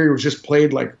third period was just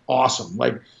played like awesome,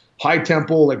 like high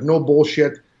tempo, like no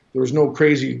bullshit. There was no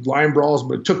crazy line brawls,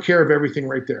 but it took care of everything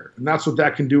right there. And that's what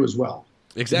that can do as well.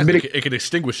 Exactly. It can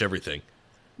extinguish everything.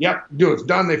 Yep. It's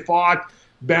done. They fought.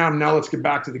 Bam. Now let's get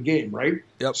back to the game, right?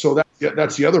 Yep. So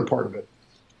that's the other part of it.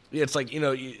 Yeah, it's like,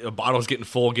 a bottle's getting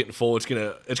full. It's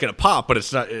gonna pop, but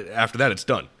it's not. After that, it's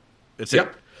done. It's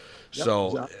yep. it. So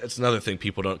exactly. It's another thing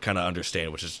people don't kind of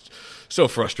understand, which is so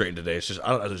frustrating today. It's just,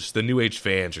 just the new age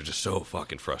fans are just so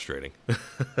fucking frustrating.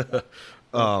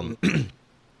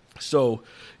 So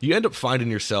you end up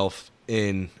finding yourself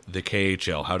in the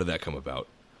KHL. How did that come about?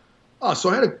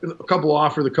 So I had a couple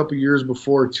offers a couple years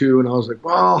before too, and I was like,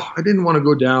 well, I didn't want to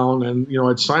go down, and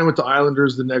I'd signed with the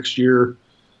Islanders the next year,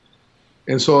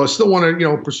 and so I still want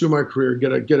to pursue my career,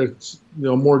 get a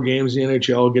more games in the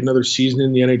NHL, get another season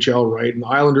in the NHL, right? And the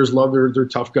Islanders love their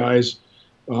tough guys,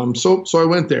 so I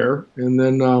went there, and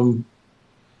then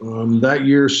that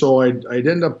year, so I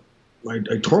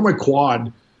tore my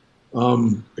quad.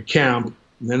 A camp,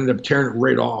 and ended up tearing it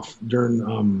right off during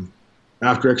No,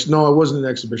 it wasn't an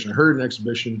exhibition. I heard an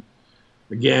exhibition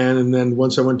again, and then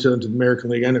once I went to the American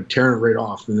League, I ended up tearing it right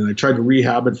off. And then I tried to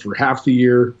rehab it for half the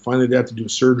year. Finally, they had to do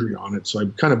surgery on it, so I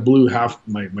kind of blew half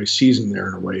my season there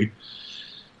in a way.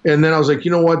 And then I was like,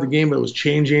 you know what? The game was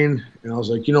changing, and I was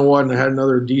like, you know what? And I had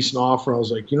another decent offer. I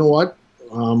was like, you know what?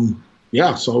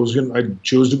 Yeah. So I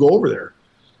chose to go over there,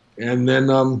 and then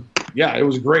it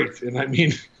was great. And I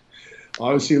mean.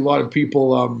 Obviously, a lot of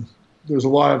people, there's a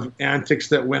lot of antics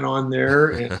that went on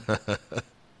there, and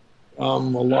a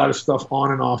lot of stuff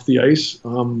on and off the ice.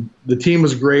 The team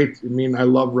was great. I mean, I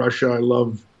love Russia. I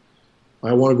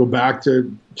want to go back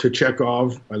to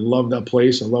Chekhov. I love that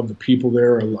place. I love the people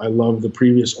there. I love the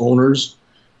previous owners.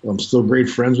 I'm still great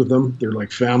friends with them. They're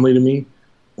like family to me.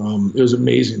 It was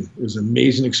amazing. It was an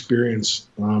amazing experience.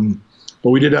 But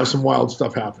we did have some wild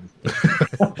stuff happen.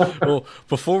 Well,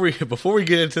 before we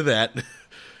get into that,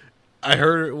 I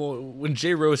heard when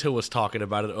Jay Rosehill was talking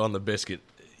about it on the Biscuit,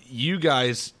 you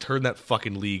guys turned that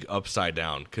fucking league upside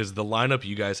down because the lineup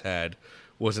you guys had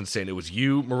was insane. It was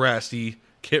you, Morasti,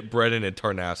 Kip Brennan, and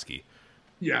Tarnowski.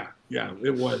 Yeah,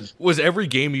 it was. Was every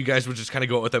game you guys would just kind of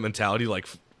go out with that mentality, like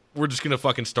we're just gonna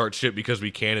fucking start shit because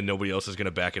we can and nobody else is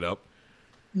gonna back it up?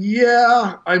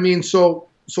 Yeah, I mean, so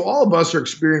all of us are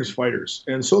experienced fighters,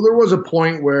 and so there was a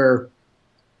point where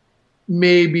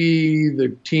maybe the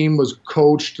team was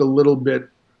coached a little bit.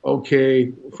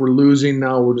 Okay, if we're losing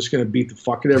now, we're just going to beat the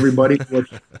fuck at everybody.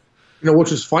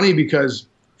 Which was funny because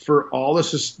for all the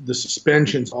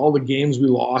suspensions, all the games we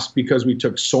lost because we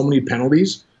took so many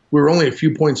penalties, we were only a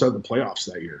few points out of the playoffs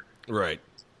that year. Right.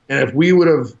 And if we would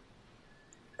have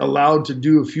allowed to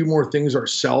do a few more things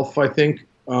ourselves, I think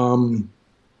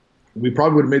we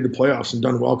probably would have made the playoffs and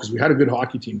done well because we had a good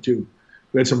hockey team too.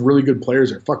 We had some really good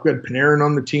players there. Fuck, we had Panarin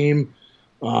on the team.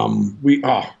 We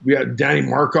had Danny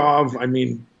Markov. I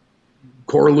mean,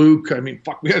 Korluk. I mean,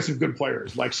 fuck, we had some good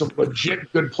players, like some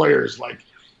legit good players. Like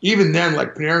even then,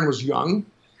 like Panarin was young.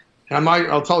 And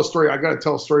I'll tell a story. I got to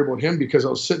tell a story about him because I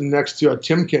was sitting next to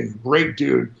Timken, great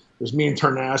dude. It was me and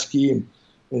Tarnasky,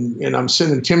 and I'm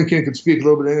sitting, and Timken could speak a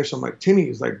little bit of English. I'm like, Timmy,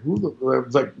 he's like, it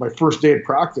was like my first day at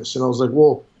practice. And I was like,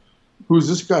 well, who's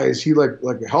this guy? Is he like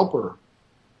a helper?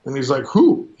 And he's like,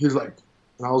 who? He's like,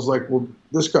 and I was like, well,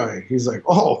 this guy. He's like,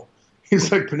 oh,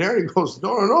 he's like Panarin. He goes,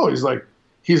 no.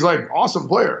 He's like awesome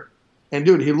player. And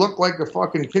dude, he looked like a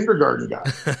fucking kindergarten guy.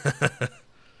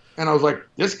 And I was like,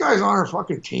 this guy's on our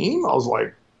fucking team? I was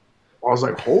like,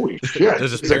 holy shit.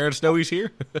 Does his parents know he's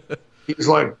here? he's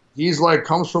like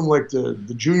comes from like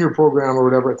the junior program or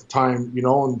whatever at the time,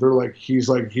 and they're like, he's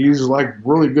like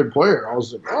really good player. I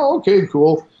was like, oh, okay,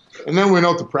 cool. And then we went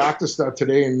out to practice that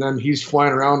today, and then he's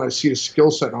flying around. I see his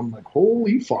skill set, and I'm like,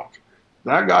 holy fuck,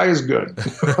 that guy is good.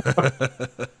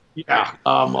 Yeah.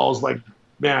 I was like,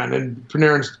 man, and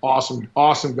Panarin's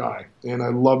awesome guy. And I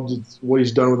loved what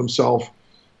he's done with himself.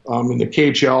 In the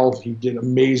KHL, he did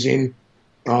amazing.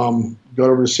 Got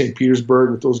over to St.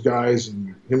 Petersburg with those guys,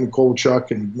 and him and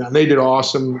Kovalchuk, and man, they did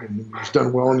awesome. And he's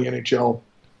done well in the NHL.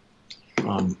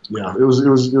 Yeah, it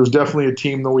was definitely a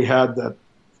team that we had that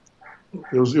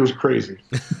it was crazy.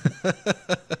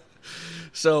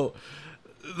 So,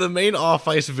 the main off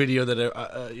ice video that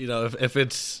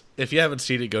if you haven't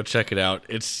seen it, go check it out.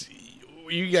 It's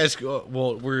you guys.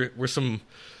 Well, we're some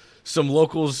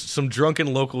locals, some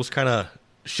drunken locals, kind of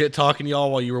shit talking y'all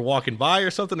while you were walking by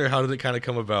or something, or how did it kind of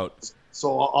come about?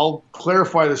 So I'll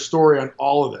clarify the story on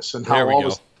all of this and how all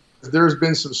this. There's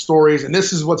been some stories, and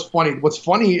this is what's funny. What's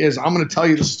funny is I'm going to tell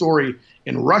you the story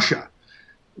in Russia,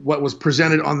 what was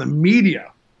presented on the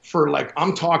media for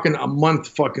I'm talking a month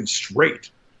fucking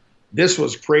straight. This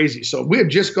was crazy. So we had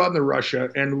just gotten to Russia,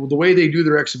 and the way they do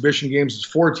their exhibition games is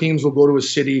 4 teams will go to a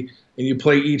city, and you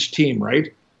play each team,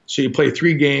 right? So you play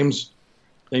 3 games,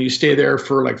 and you stay there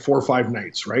for 4 or 5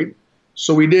 nights, right?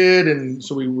 So we did, and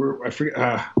so we were, I forget,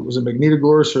 was it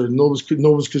Magnitogorsk or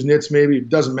Novoskuznets maybe? It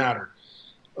doesn't matter.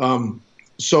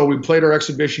 So we played our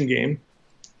exhibition game,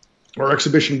 or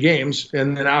exhibition games,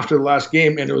 and then after the last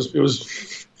game, and it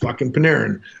was fucking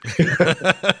Panarin.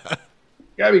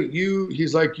 Gabby,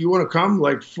 he's like, you want to come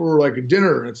for a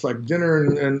dinner? It's like dinner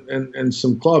and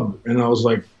some club. And I was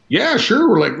like, yeah, sure.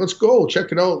 We're like, let's go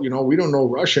check it out. We don't know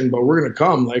Russian, but we're going to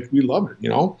come. We love it,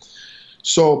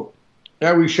 So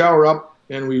yeah, we shower up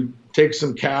and we take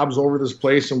some cabs over this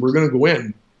place and we're going to go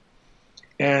in.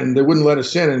 And they wouldn't let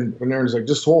us in. And Panarin's like,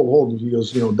 just hold. He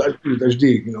goes, that's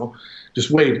D, just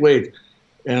wait.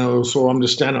 And so I'm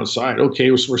just standing outside.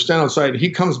 Okay, so we're standing outside. He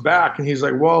comes back and he's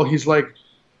like,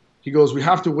 he goes, we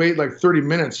have to wait 30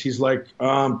 minutes. He's like,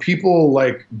 people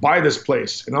buy this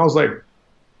place. And I was like,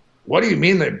 what do you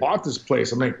mean they bought this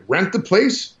place? I'm like, rent the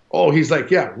place? Oh, he's like,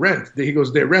 yeah, rent. He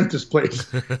goes, they rent this place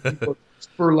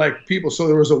for people. So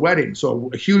there was a wedding. So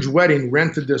a huge wedding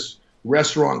rented this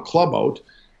restaurant club out,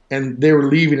 and they were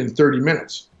leaving in 30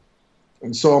 minutes.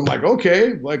 And so I'm like,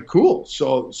 okay, cool.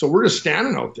 So we're just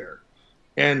standing out there,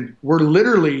 and we're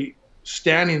literally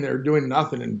standing there doing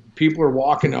nothing, and people are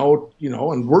walking out,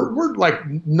 and we're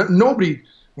nobody,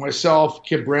 myself,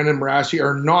 Kip Brennan, Marassi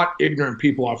are not ignorant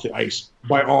people off the ice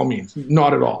by all means,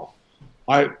 not at all.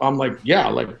 I'm like,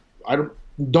 yeah, I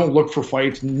don't look for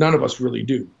fights. None of us really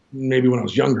do. Maybe when I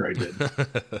was younger, I did,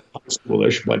 high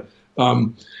schoolish, but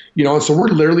and so we're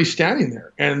literally standing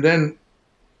there, and then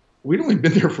we'd only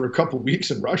been there for a couple of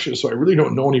weeks in Russia, so I really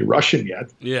don't know any Russian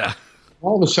yet. Yeah.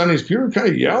 All of a sudden, these people are kind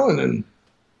of yelling and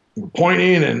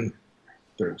pointing, and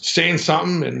they're saying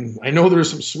something, and I know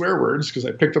there's some swear words because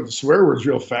I picked up the swear words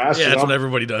real fast. Yeah, that's what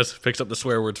everybody does. Picks up the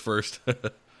swear words first.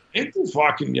 They're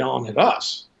fucking yelling at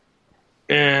us.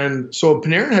 And so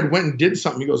Panarin had went and did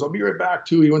something. He goes, I'll be right back,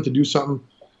 too. He went to do something.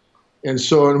 And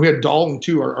we had Dalton,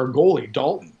 too, our goalie,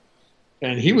 Dalton.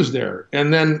 And he was there.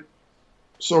 And then,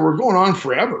 so we're going on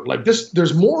forever.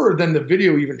 There's more than the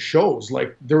video even shows.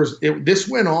 This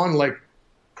went on,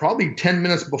 probably 10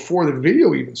 minutes before the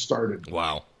video even started.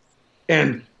 Wow.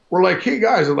 And we're like, hey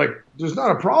guys, they're like, there's not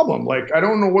a problem. Like, I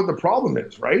don't know what the problem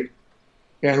is, right?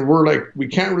 And we're like, we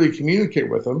can't really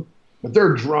communicate with them, but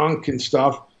they're drunk and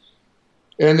stuff.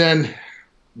 And then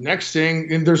next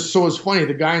thing, and so it's funny,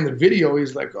 the guy in the video,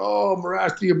 he's like, oh,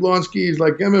 Morasti, Yablonski, he's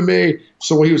like MMA.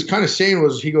 So what he was kind of saying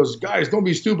was, he goes, guys, don't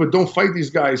be stupid, don't fight these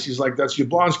guys. He's like, that's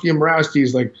Yablonski and Morasti.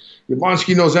 He's like,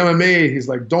 Yablonski knows MMA. He's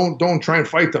like, don't try and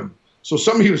fight them. So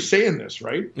somebody was saying this,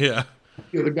 right? Yeah.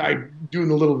 The guy doing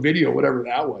the little video, whatever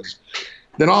that was.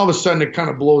 Then all of a sudden it kind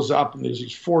of blows up, and there's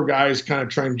these 4 guys kind of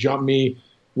trying to jump me,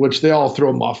 which they all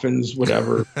throw muffins,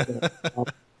 whatever.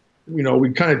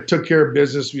 We kind of took care of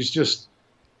business.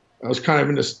 I was kind of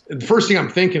in this. The first thing I'm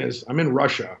thinking is, I'm in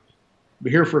Russia. I'll be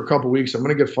here for a couple of weeks. I'm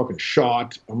going to get fucking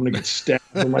shot. I'm going to get stabbed.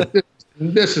 I'm like,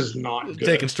 this is not good.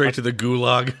 Taken straight to the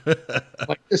gulag.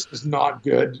 Like, this is not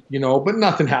good, but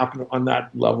nothing happened on that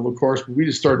level, of course. But we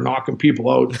just started knocking people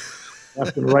out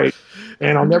left and right.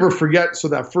 And I'll never forget, so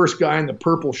that first guy in the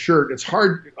purple shirt, it's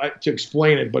hard to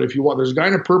explain it, but if you want, there's a guy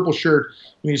in a purple shirt,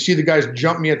 when you see the guys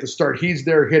jump me at the start, he's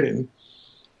there hitting.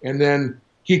 And then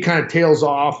he kind of tails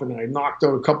off, and I knocked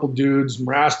out a couple dudes.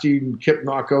 Morasti and Kip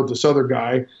knock out this other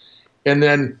guy. And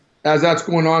then as that's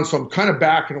going on, so I'm kind of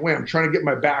backing away. I'm trying to get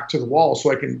my back to the wall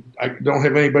so I don't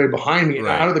have anybody behind me. And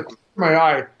out of the corner of my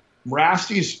eye,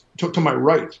 Morasti's took to my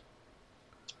right.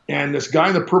 And this guy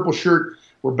in the purple shirt,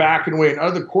 we're backing away. And out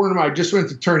of the corner of my eye, just went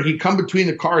to turn. He come between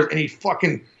the cars, and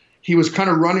he was kind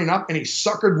of running up, and he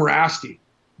suckered Morasti.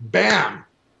 Bam!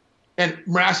 And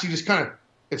Morasti just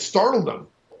it startled him.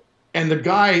 And the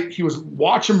guy, he was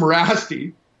watching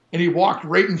Morasti, and he walked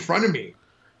right in front of me.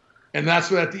 And that's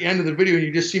what, at the end of the video,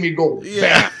 you just see me go,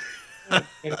 bam! And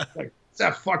it's like, it's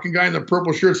that fucking guy in the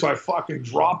purple shirt, so I fucking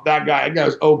dropped that guy. That guy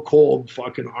was cold,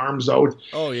 fucking arms out.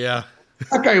 Oh, yeah.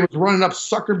 That guy was running up,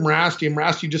 suckered Morasti, and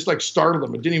Morasti just startled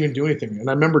him. It didn't even do anything. And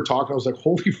I remember talking, I was like,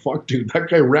 holy fuck, dude, that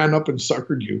guy ran up and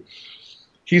suckered you.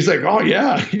 He's like, oh,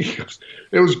 yeah. He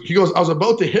goes, I was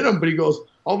about to hit him, but he goes,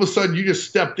 all of a sudden, you just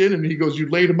stepped in, and he goes, you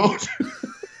laid him out.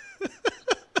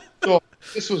 So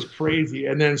this was crazy.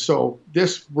 And then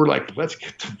we're like, let's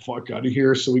get the fuck out of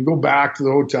here. So we go back to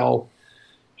the hotel,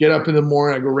 get up in the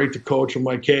morning. I go right to coach. I'm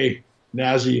like, hey,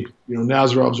 Nazi,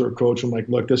 Nazarov's our coach. I'm like,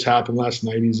 look, this happened last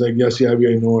night. He's like, yes, yeah, I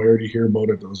know. I already hear about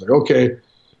it. I was like, okay.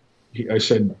 I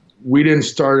said, we didn't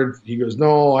start it. He goes,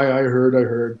 no, I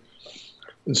heard.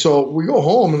 And so we go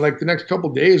home, and the next couple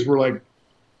of days, we're like,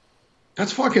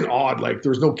 that's fucking odd. Like, there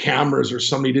was no cameras, or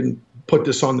somebody didn't put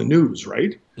this on the news,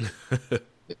 right?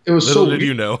 It was Little so did weird.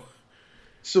 you know.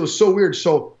 So it was so weird.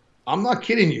 So I'm not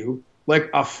kidding you. Like,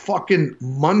 a fucking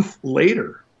month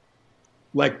later,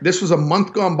 this was a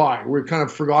month gone by. We kind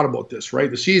of forgot about this, right?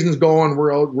 The season's going.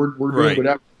 We're out. We're doing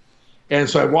whatever. And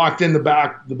so I walked in the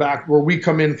back where we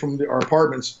come in from our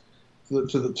apartments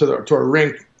to our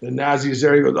rink. And Nazi's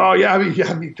there. He goes, oh, yeah,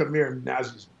 come here. And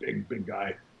Nazi's a big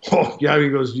guy. Oh, yeah, he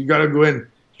goes, you got to go in.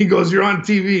 He goes, you're on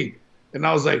TV. And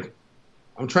I was like,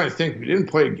 I'm trying to think. We didn't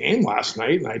play a game last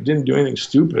night, and I didn't do anything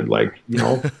stupid. I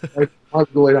have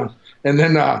to go lay down. And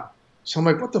then so I'm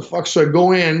like, what the fuck? So I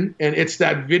go in, and it's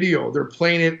that video. They're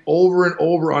playing it over and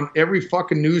over on every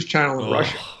fucking news channel in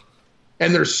Russia.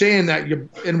 And they're saying that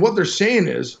and what they're saying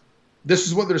is, this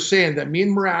is what they're saying, that me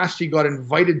and Morasti got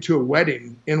invited to a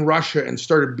wedding in Russia and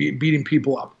started beating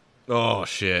people up. Oh,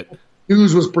 shit.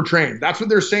 News was portraying. That's what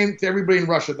they're saying to everybody in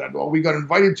Russia, that, well, we got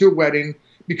invited to a wedding,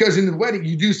 because in the wedding,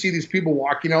 you do see these people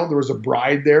walking out. There was a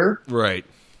bride there. Right.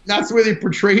 That's the way they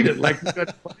portrayed it. Like, we got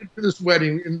invited to this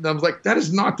wedding. And I was like, that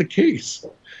is not the case.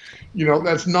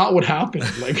 That's not what happened.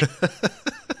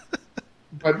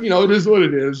 But, it is what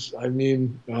it is. I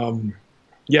mean,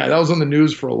 that was on the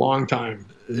news for a long time.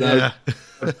 Yeah.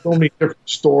 So many different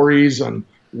stories on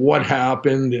what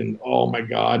happened, and oh my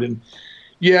God. And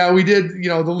yeah, we did,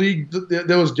 the league, that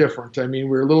was different. I mean, we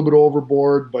were a little bit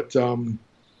overboard, but,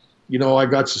 I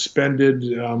got suspended.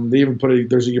 They even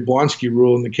there's a Yablonski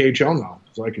rule in the KHL now,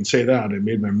 so I can say that. I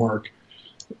made my mark.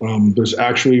 There's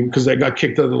actually, because I got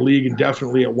kicked out of the league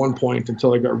indefinitely at one point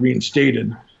until I got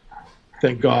reinstated.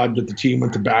 Thank God that the team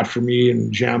went to bat for me,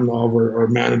 and Jamnov, our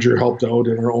manager, helped out,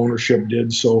 and our ownership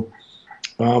did. So,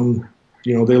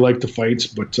 they like the fights,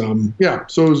 but so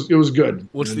it was good.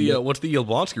 What's the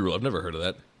Yablonski rule? I've never heard of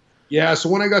that. Yeah, so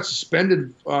when I got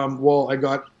suspended, I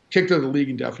got kicked out of the league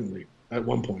indefinitely at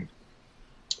one point.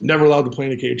 Never allowed to play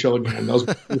in the KHL again. That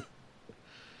was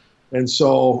and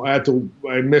so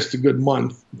I missed a good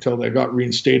month until they got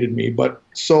reinstated me. But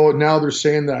so now they're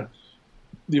saying that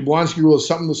the Yablonski rule is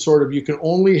something you can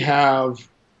only have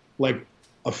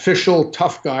official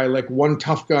tough guy, one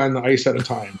tough guy on the ice at a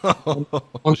time.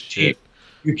 Oh, shit.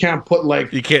 you can't put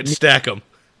like You can't stack them.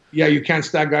 Yeah, you can't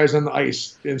stack guys on the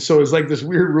ice, and so it's like this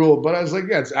weird rule. But I was like,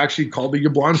 yeah, it's actually called the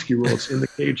Yablonski rule. It's in the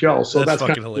KHL, so that's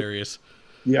fucking kind of hilarious.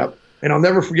 Yep. And I'll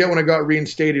never forget when I got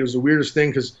reinstated. It was the weirdest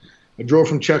thing because I drove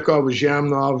from Chekhov with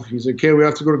Zhamnov. He's like, okay, we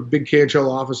have to go to the big KHL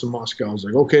office in Moscow. I was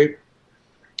like, okay.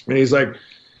 And he's like,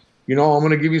 I'm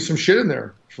going to give you some shit in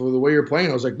there for the way you're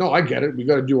playing. I was like, no, I get it. We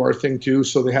got to do our thing too.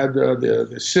 So they had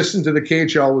the assistant to the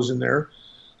KHL was in there,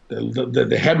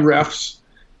 the head refs,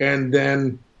 and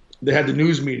then they had the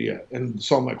news media. And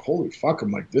so I'm like, holy fuck.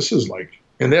 I'm like, this is like,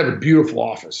 and they have a beautiful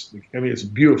office. I mean, it's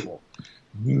beautiful.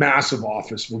 Massive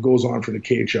office what goes on for the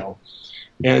KHL.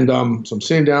 And so I'm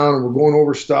sitting down and we're going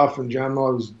over stuff, and John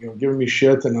was giving me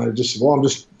shit, and I just said, well, I'm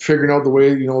just figuring out the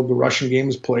way the Russian game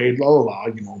is played,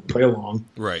 play along.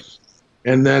 Right.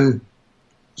 And then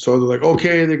so they're like,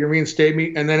 okay, they can reinstate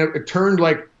me, and then it turned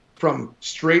like from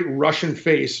straight Russian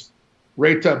face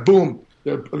right to boom,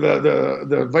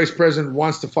 the vice president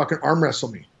wants to fucking arm wrestle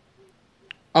me.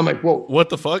 I'm like, whoa, what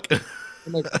the fuck?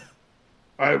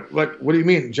 I'm like, what do you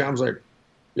mean? John's like,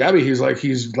 yeah, but he's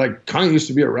like kind of used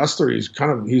to be a wrestler.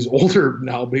 He's older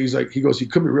now, but he goes, he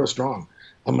could be real strong.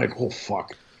 I'm like, oh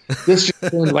fuck, this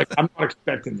just like I'm not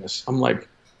expecting this. I'm like,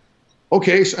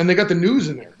 okay, so, and they got the news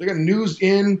in there. They got news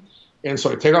in, and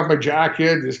so I take off my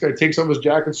jacket. This guy takes off his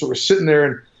jacket, so we're sitting there,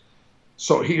 and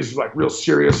so he's like real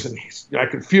serious, and I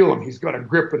can feel him. He's got a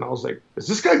grip, and I was like, is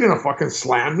this guy gonna fucking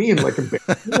slam me and like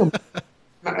embarrass him?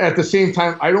 At the same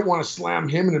time, I don't want to slam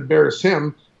him and embarrass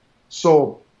him,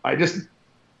 so I just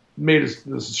made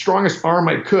the strongest arm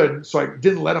I could, so I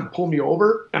didn't let him pull me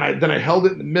over, and then I held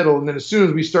it in the middle, and then as soon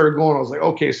as we started going, I was like,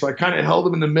 okay, so I kind of held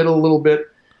him in the middle a little bit,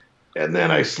 and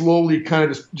then I slowly kind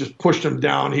of just pushed him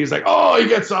down. He's like, oh, he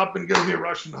gets up and gives me a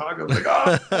Russian hug. I was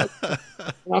like, oh.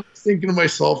 I'm thinking to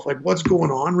myself, like, what's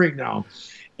going on right now?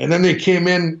 And then they came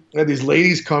in, had these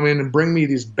ladies come in and bring me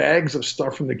these bags of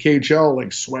stuff from the KHL,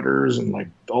 like sweaters and like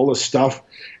all this stuff.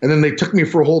 And then they took me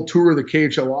for a whole tour of the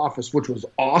KHL office, which was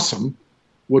awesome,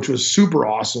 which was super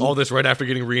awesome. All this right after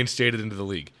getting reinstated into the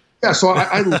league. Yeah, so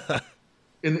I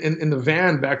in the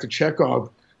van back to Chekhov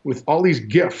with all these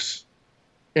gifts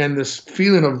and this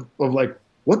feeling of like,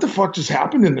 what the fuck just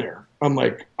happened in there? I'm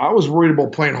like, I was worried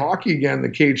about playing hockey again in the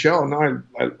KHL, and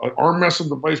now I arm wrestled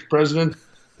the vice president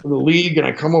of the league, and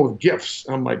I come up with gifts.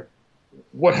 And I'm like,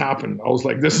 what happened? I was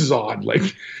like, this is odd. Like,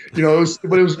 it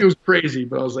was crazy,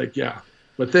 but I was like, yeah.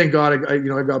 But thank God I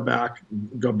got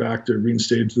back to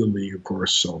reinstated to the league, of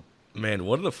course. So, man,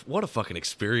 what a fucking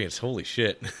experience! Holy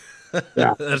shit,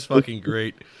 yeah, that's fucking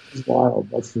great. It's wild,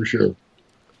 that's for sure.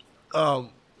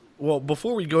 Well,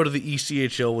 before we go to the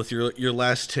ECHL with your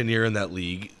last tenure in that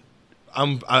league,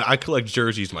 I collect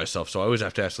jerseys myself, so I always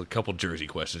have to ask a couple jersey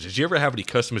questions. Did you ever have any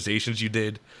customizations you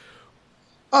did?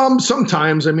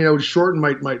 Sometimes. I mean, I would shorten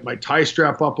my tie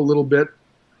strap up a little bit.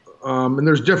 And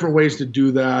there's different ways to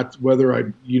do that,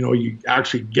 whether you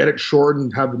actually get it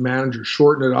shortened, have the manager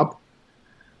shorten it up.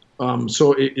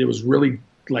 So it was really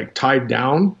like tied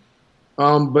down.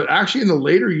 But actually in the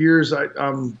later years,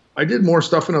 I did more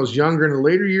stuff when I was younger. In the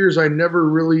later years, I never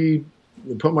really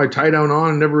put my tie down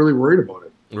on and never really worried about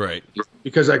it. Right.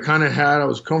 Because I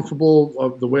was comfortable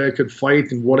of the way I could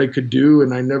fight and what I could do,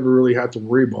 and I never really had to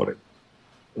worry about it.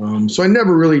 So I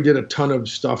never really did a ton of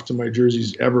stuff to my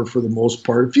jerseys ever, for the most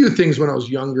part. A few things when I was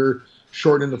younger,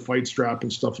 shortening the fight strap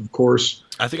and stuff, of course.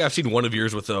 I think I've seen one of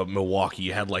yours with Milwaukee.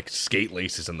 You had like skate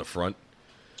laces in the front.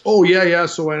 Oh, yeah.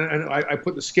 So I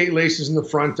put the skate laces in the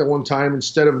front at one time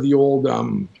instead of the old,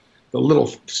 the little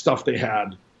stuff they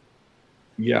had.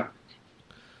 Yeah.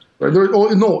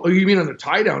 No, you mean on the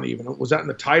tie down even? Was that in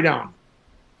the tie down?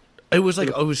 It was like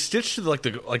it was stitched to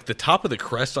the top of the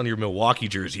crest on your Milwaukee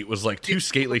jersey. It was like two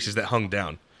skate laces that hung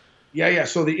down. Yeah.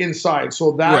 So the inside.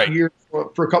 So that year,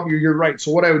 for a couple of years, you're right.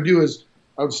 So what I would do is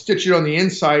I would stitch it on the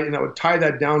inside, and I would tie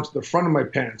that down to the front of my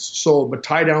pants. So the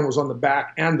tie down was on the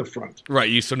back and the front.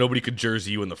 Right. So nobody could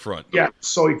jersey you in the front. Yeah.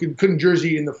 So you couldn't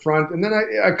jersey in the front. And then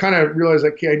I kind of realized,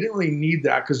 okay, I didn't really need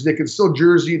that, because they could still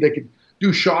jersey. They could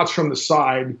do shots from the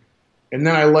side. And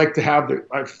then I like to have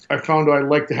I found I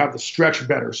like to have the stretch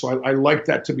better. So I like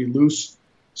that to be loose.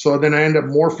 So then I ended up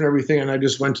morphing everything, and I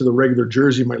just went to the regular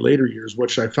jersey in my later years,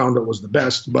 which I found out was the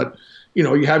best. But,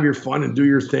 you have your fun and do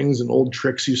your things and old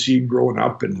tricks you see growing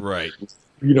up. And, right.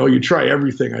 You try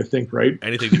everything, I think, right?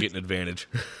 Anything to get an advantage.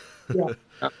 Yeah,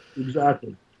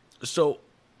 exactly. So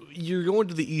you're going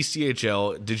to the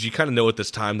ECHL. Did you kind of know at this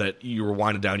time that you were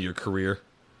winding down your career?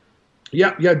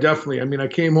 Yeah, definitely. I mean, I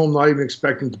came home not even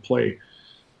expecting to play,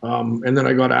 and then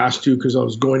I got asked to, because I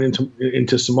was going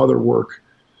into some other work,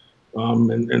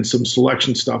 and some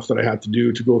selection stuff that I had to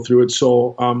do to go through it.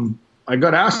 So I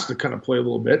got asked to kind of play a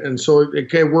little bit, and so it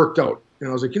kind of worked out. And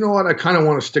I was like, you know what, I kind of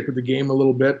want to stick with the game a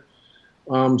little bit.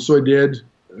 So I did,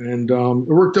 and it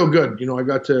worked out good. You know, I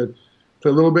got to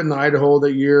play a little bit in Idaho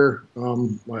that year.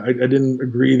 I didn't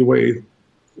agree the way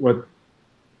what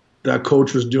that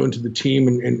coach was doing to the team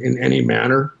in any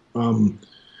manner.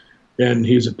 And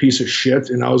he's a piece of shit.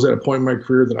 And I was at a point in my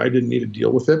career that I didn't need to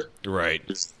deal with it. Right.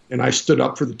 And I stood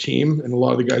up for the team, and a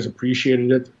lot of the guys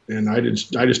appreciated it. And I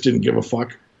just didn't give a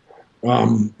fuck.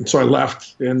 And so I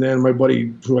left. And then my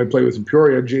buddy who I played with in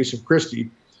Peoria, Jason Christie,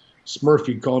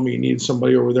 Smurfy, called me. He needed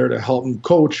somebody over there to help him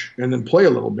coach and then play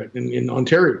a little bit in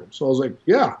Ontario. So I was like,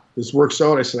 yeah, this works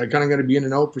out. I said, I kind of got to be in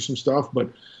and out for some stuff, but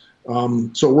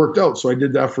so it worked out. So I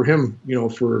did that for him, you know,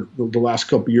 for the last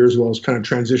couple of years while I was kind of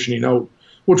transitioning out,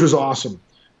 which was awesome.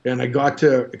 And I got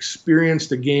to experience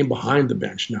the game behind the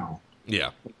bench now.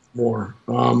 Yeah. More.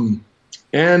 And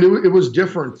it was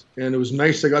different, and it was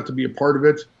nice. I got to be a part of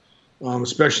it,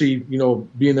 especially, you know,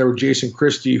 being there with Jason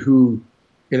Christie, who,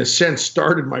 in a sense,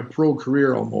 started my pro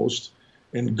career almost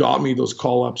and got me those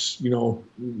call-ups, you know,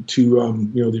 to,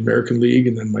 you know, the American League,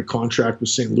 and then my contract with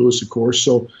St. Louis, of course.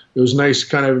 So it was nice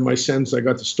kind of in my sense. I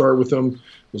got to start with him,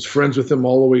 was friends with him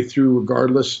all the way through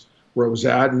regardless where I was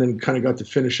at, and then kind of got to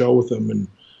finish out with him.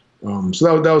 And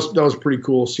so that was pretty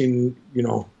cool seeing, you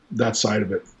know, that side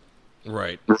of it.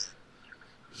 Right.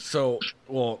 So,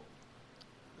 well,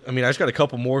 I mean, I just got a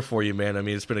couple more for you, man. I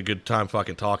mean, it's been a good time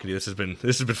fucking talking to you. This has been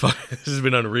fun. This has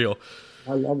been unreal.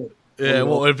 I love it. Yeah,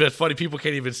 well, it's funny. People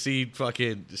can't even see,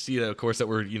 of course, that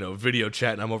we're, you know, video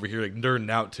chatting. I'm over here like nerding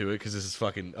out to it because this is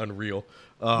fucking unreal.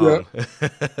 Yeah.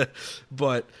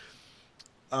 But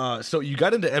so you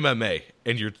got into MMA,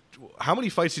 and how many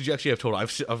fights did you actually have total?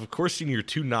 I've of course seen your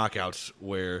 2 knockouts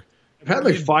where I've had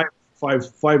like five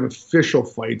official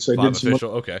fights. I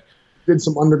did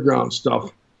some underground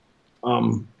stuff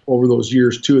over those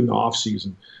years too in the off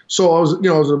season. So I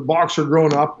was a boxer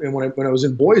growing up, and when I was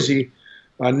in Boise,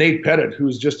 Nate Pettit,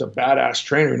 who's just a badass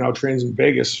trainer, now trains in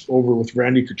Vegas over with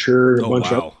Randy Couture and a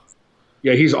bunch of.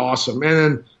 Yeah, he's awesome. And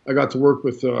then I got to work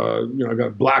with I got a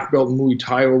black belt in Muay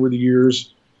Thai over the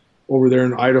years, over there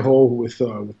in Idaho with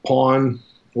Pawn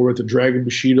over at the Dragon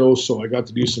Bushido. So I got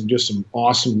to do some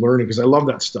awesome learning because I love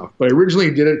that stuff. But I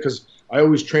originally did it because I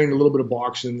always trained a little bit of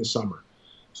boxing in the summer.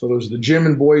 So there was the gym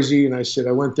in Boise, and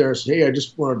I went there and said, hey, I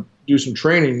just want to do some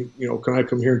training. You know, can I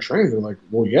come here and train? They're like,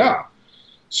 well, yeah.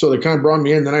 So they kind of brought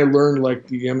me in. Then I learned like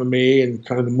the MMA and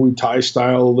kind of the Muay Thai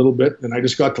style a little bit, and I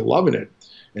just got to loving it.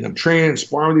 And I'm training and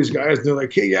sparring with these guys, and they're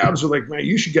like, hey, Yabs, are like, man,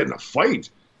 you should get in a fight.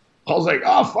 I was like,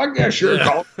 oh, fuck yeah, sure.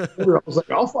 Yeah. I was like,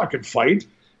 I'll fucking fight.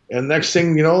 And next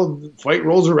thing you know, the fight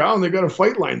rolls around. They got a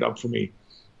fight lined up for me.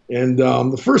 And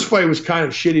the first fight was kind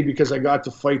of shitty because I got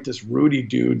to fight this Rudy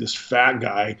dude, this fat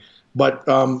guy. But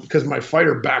because my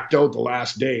fighter backed out the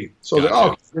last day.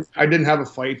 So I didn't have a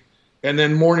fight. And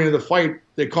then morning of the fight,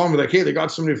 they called me like, hey, they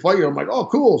got somebody to fight you. I'm like, oh,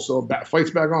 cool. So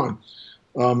fight's back on.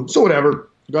 So whatever.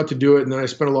 Got to do it. And then I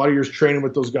spent a lot of years training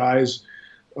with those guys,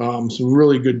 some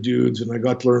really good dudes. And I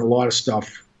got to learn a lot of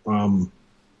stuff.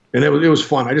 And it was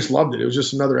fun. I just loved it. It was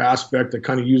just another aspect. I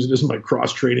kind of use it as my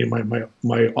cross training,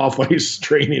 my off ice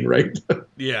training, right?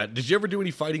 Yeah. Did you ever do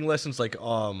any fighting lessons like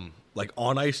on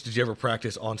ice? Did you ever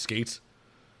practice on skates?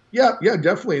 Yeah,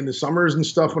 definitely. In the summers and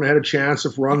stuff when I had a chance,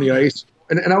 if we're on the ice.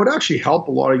 And I would actually help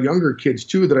a lot of younger kids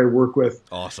too that I work with.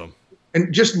 Awesome.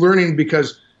 And just learning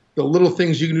because the little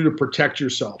things you can do to protect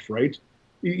yourself, right?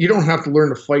 You don't have to learn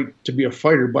to fight to be a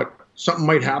fighter, but something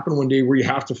might happen one day where you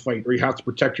have to fight or you have to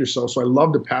protect yourself. So I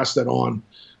love to pass that on.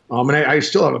 And I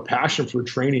still have a passion for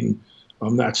training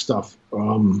that stuff. I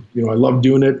love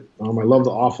doing it. I love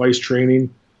the off-ice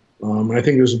training. And I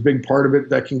think there's a big part of it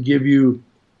that can give you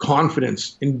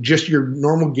confidence in just your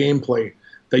normal gameplay,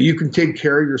 that you can take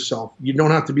care of yourself. You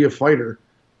don't have to be a fighter,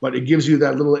 but it gives you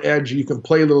that little edge. You can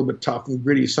play a little bit tough and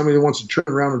gritty. Somebody that wants to turn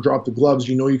around and drop the gloves,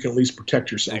 you know you can at least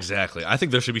protect yourself. Exactly. I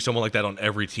think there should be someone like that on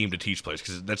every team to teach players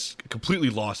because that's completely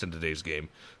lost in today's game.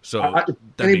 So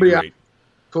that'd be great.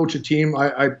 Coach a team,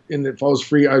 and if I was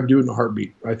free, I'd do it in a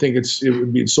heartbeat. I think it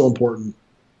would be so important.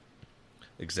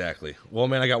 Exactly. Well,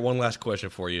 man, I got one last question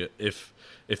for you. If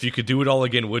you could do it all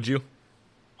again, would you?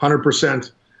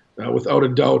 100%. Without a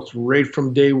doubt, right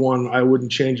from day one, I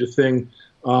wouldn't change a thing.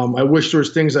 I wish there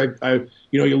was things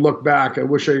you look back. I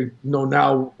wish I know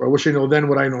now. I wish I know then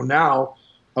what I know now.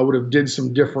 I would have did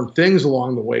some different things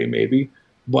along the way, maybe,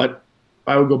 but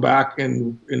I would go back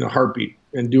and in a heartbeat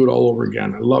and do it all over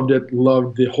again. I loved it.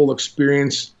 Loved the whole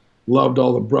experience. Loved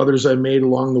all the brothers I made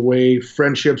along the way.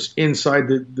 Friendships inside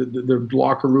the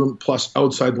locker room plus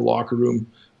outside the locker room,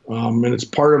 and it's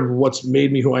part of what's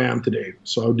made me who I am today.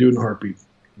 So I would do it in a heartbeat.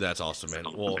 That's awesome, man.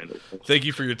 Well, thank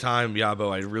you for your time,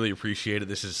 Yabo. I really appreciate it.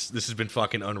 This has been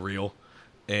fucking unreal,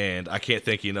 and I can't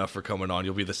thank you enough for coming on.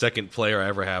 You'll be the second player I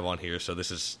ever have on here, so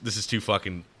this is too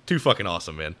fucking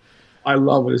awesome, man. I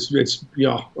love it. It's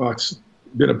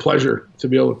been a pleasure to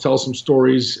be able to tell some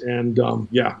stories, and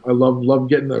I love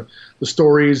getting the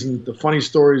stories and the funny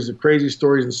stories, the crazy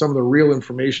stories, and some of the real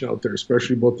information out there,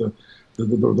 especially about the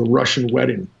Russian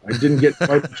wedding. I didn't get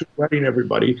invited to the wedding,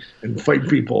 everybody, and fight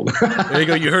people. There you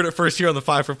go. You heard it first here on the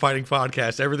Five for Fighting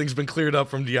podcast. Everything's been cleared up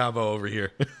from Diabo over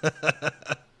here.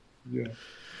 Yeah.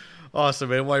 Awesome,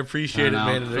 man. Well, I appreciate it,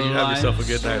 man. And you have yourself a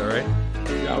good night, all right?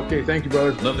 Yeah, okay. Thank you,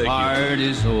 brother. The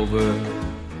party's over.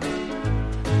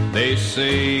 They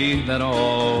say that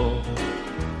all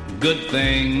good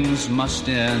things must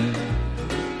end.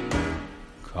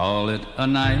 Call it a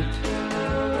night.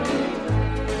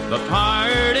 The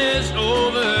party's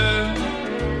over,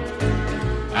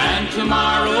 and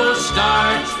tomorrow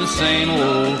starts the same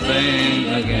old thing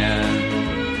again.